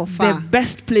panapofaa. The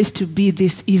best place to be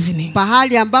this evening.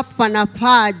 Pahali ambapo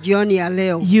panafaa jioni ya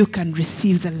leo. You can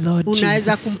receive the Lord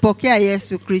Unaweza Jesus kumpokea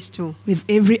Yesu Kristo. with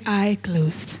every eye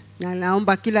closed. Na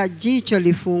naomba kila jicho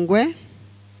lifungwe.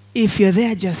 If you're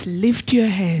there, just lift your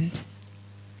hand.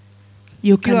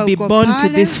 You can Ukiwa be uko born to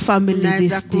pale, this family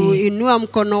unaweza this day. kuinua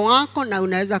mkono wako na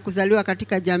unaweza kuzaliwa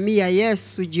katika jamii ya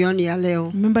Yesu jioni ya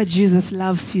leo. Remember, Jesus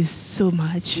loves you so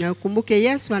much. Na ukumbuke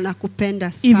Yesu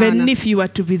anakupenda Even sana. if you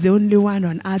were to be the only one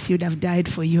on earth, he would have died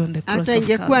for you on the cross Hata of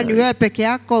ingekuwa ni Calvary. wewe peke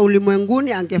yako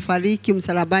ulimwenguni, angefariki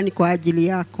msalabani kwa ajili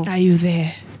yako. Are you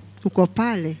there? Uko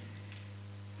pale.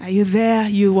 Are you there?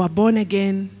 You were born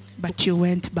again, but you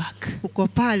went back. Uko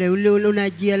pale,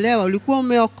 unajielewa, ulikuwa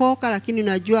umeokoka lakini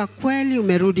unajua kweli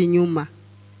umerudi nyuma.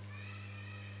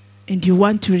 And you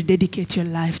want to rededicate your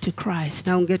life to Christ.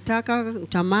 Na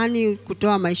utamani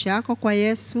kutoa maisha yako kwa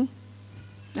Yesu.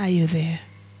 Are you there?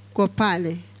 Uko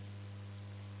pale.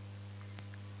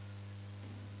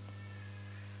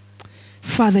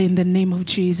 Father, in the name of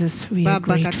Jesus, we are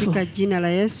Baba, grateful. katika jina la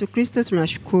Yesu Kristo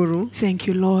tunashukuru. Thank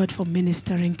you, Lord, for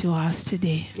ministering to us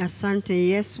today. Asante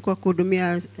Yesu kwa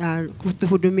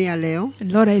kuhudumia leo.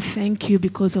 And Lord, I thank you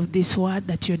because of this word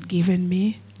that you had given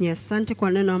me. Asante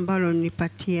kwa neno ambalo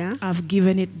ulinipatia. I've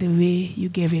given it the way you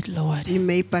gave it, Lord.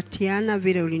 Nimeipatiana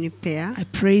vile ulinipea. I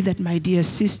pray that my dear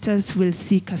sisters will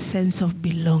seek a sense of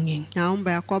belonging.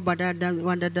 Naomba ya kwamba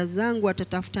wadada zangu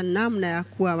watatafuta namna ya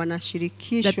kuwa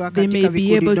wanashirikishwa That they may katika be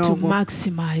vikundi able to dogo.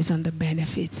 maximize on the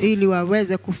benefits. Ili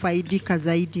waweze kufaidika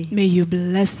zaidi. May you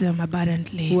bless them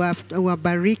abundantly.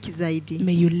 Wabariki zaidi.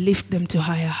 May you lift them to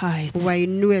higher heights.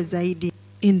 Wainue zaidi.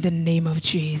 In the name of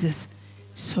Jesus.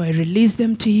 So I release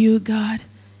them to you, God.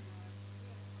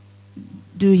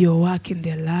 Do your work in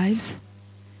their lives.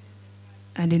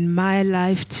 And in my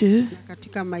life too.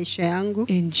 Katika maisha yangu.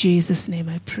 In Jesus' name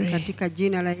I pray. Katika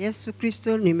jina la Yesu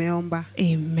Kristo nimeomba.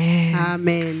 Amen.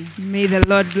 Amen. May the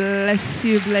Lord bless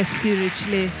you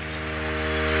richly.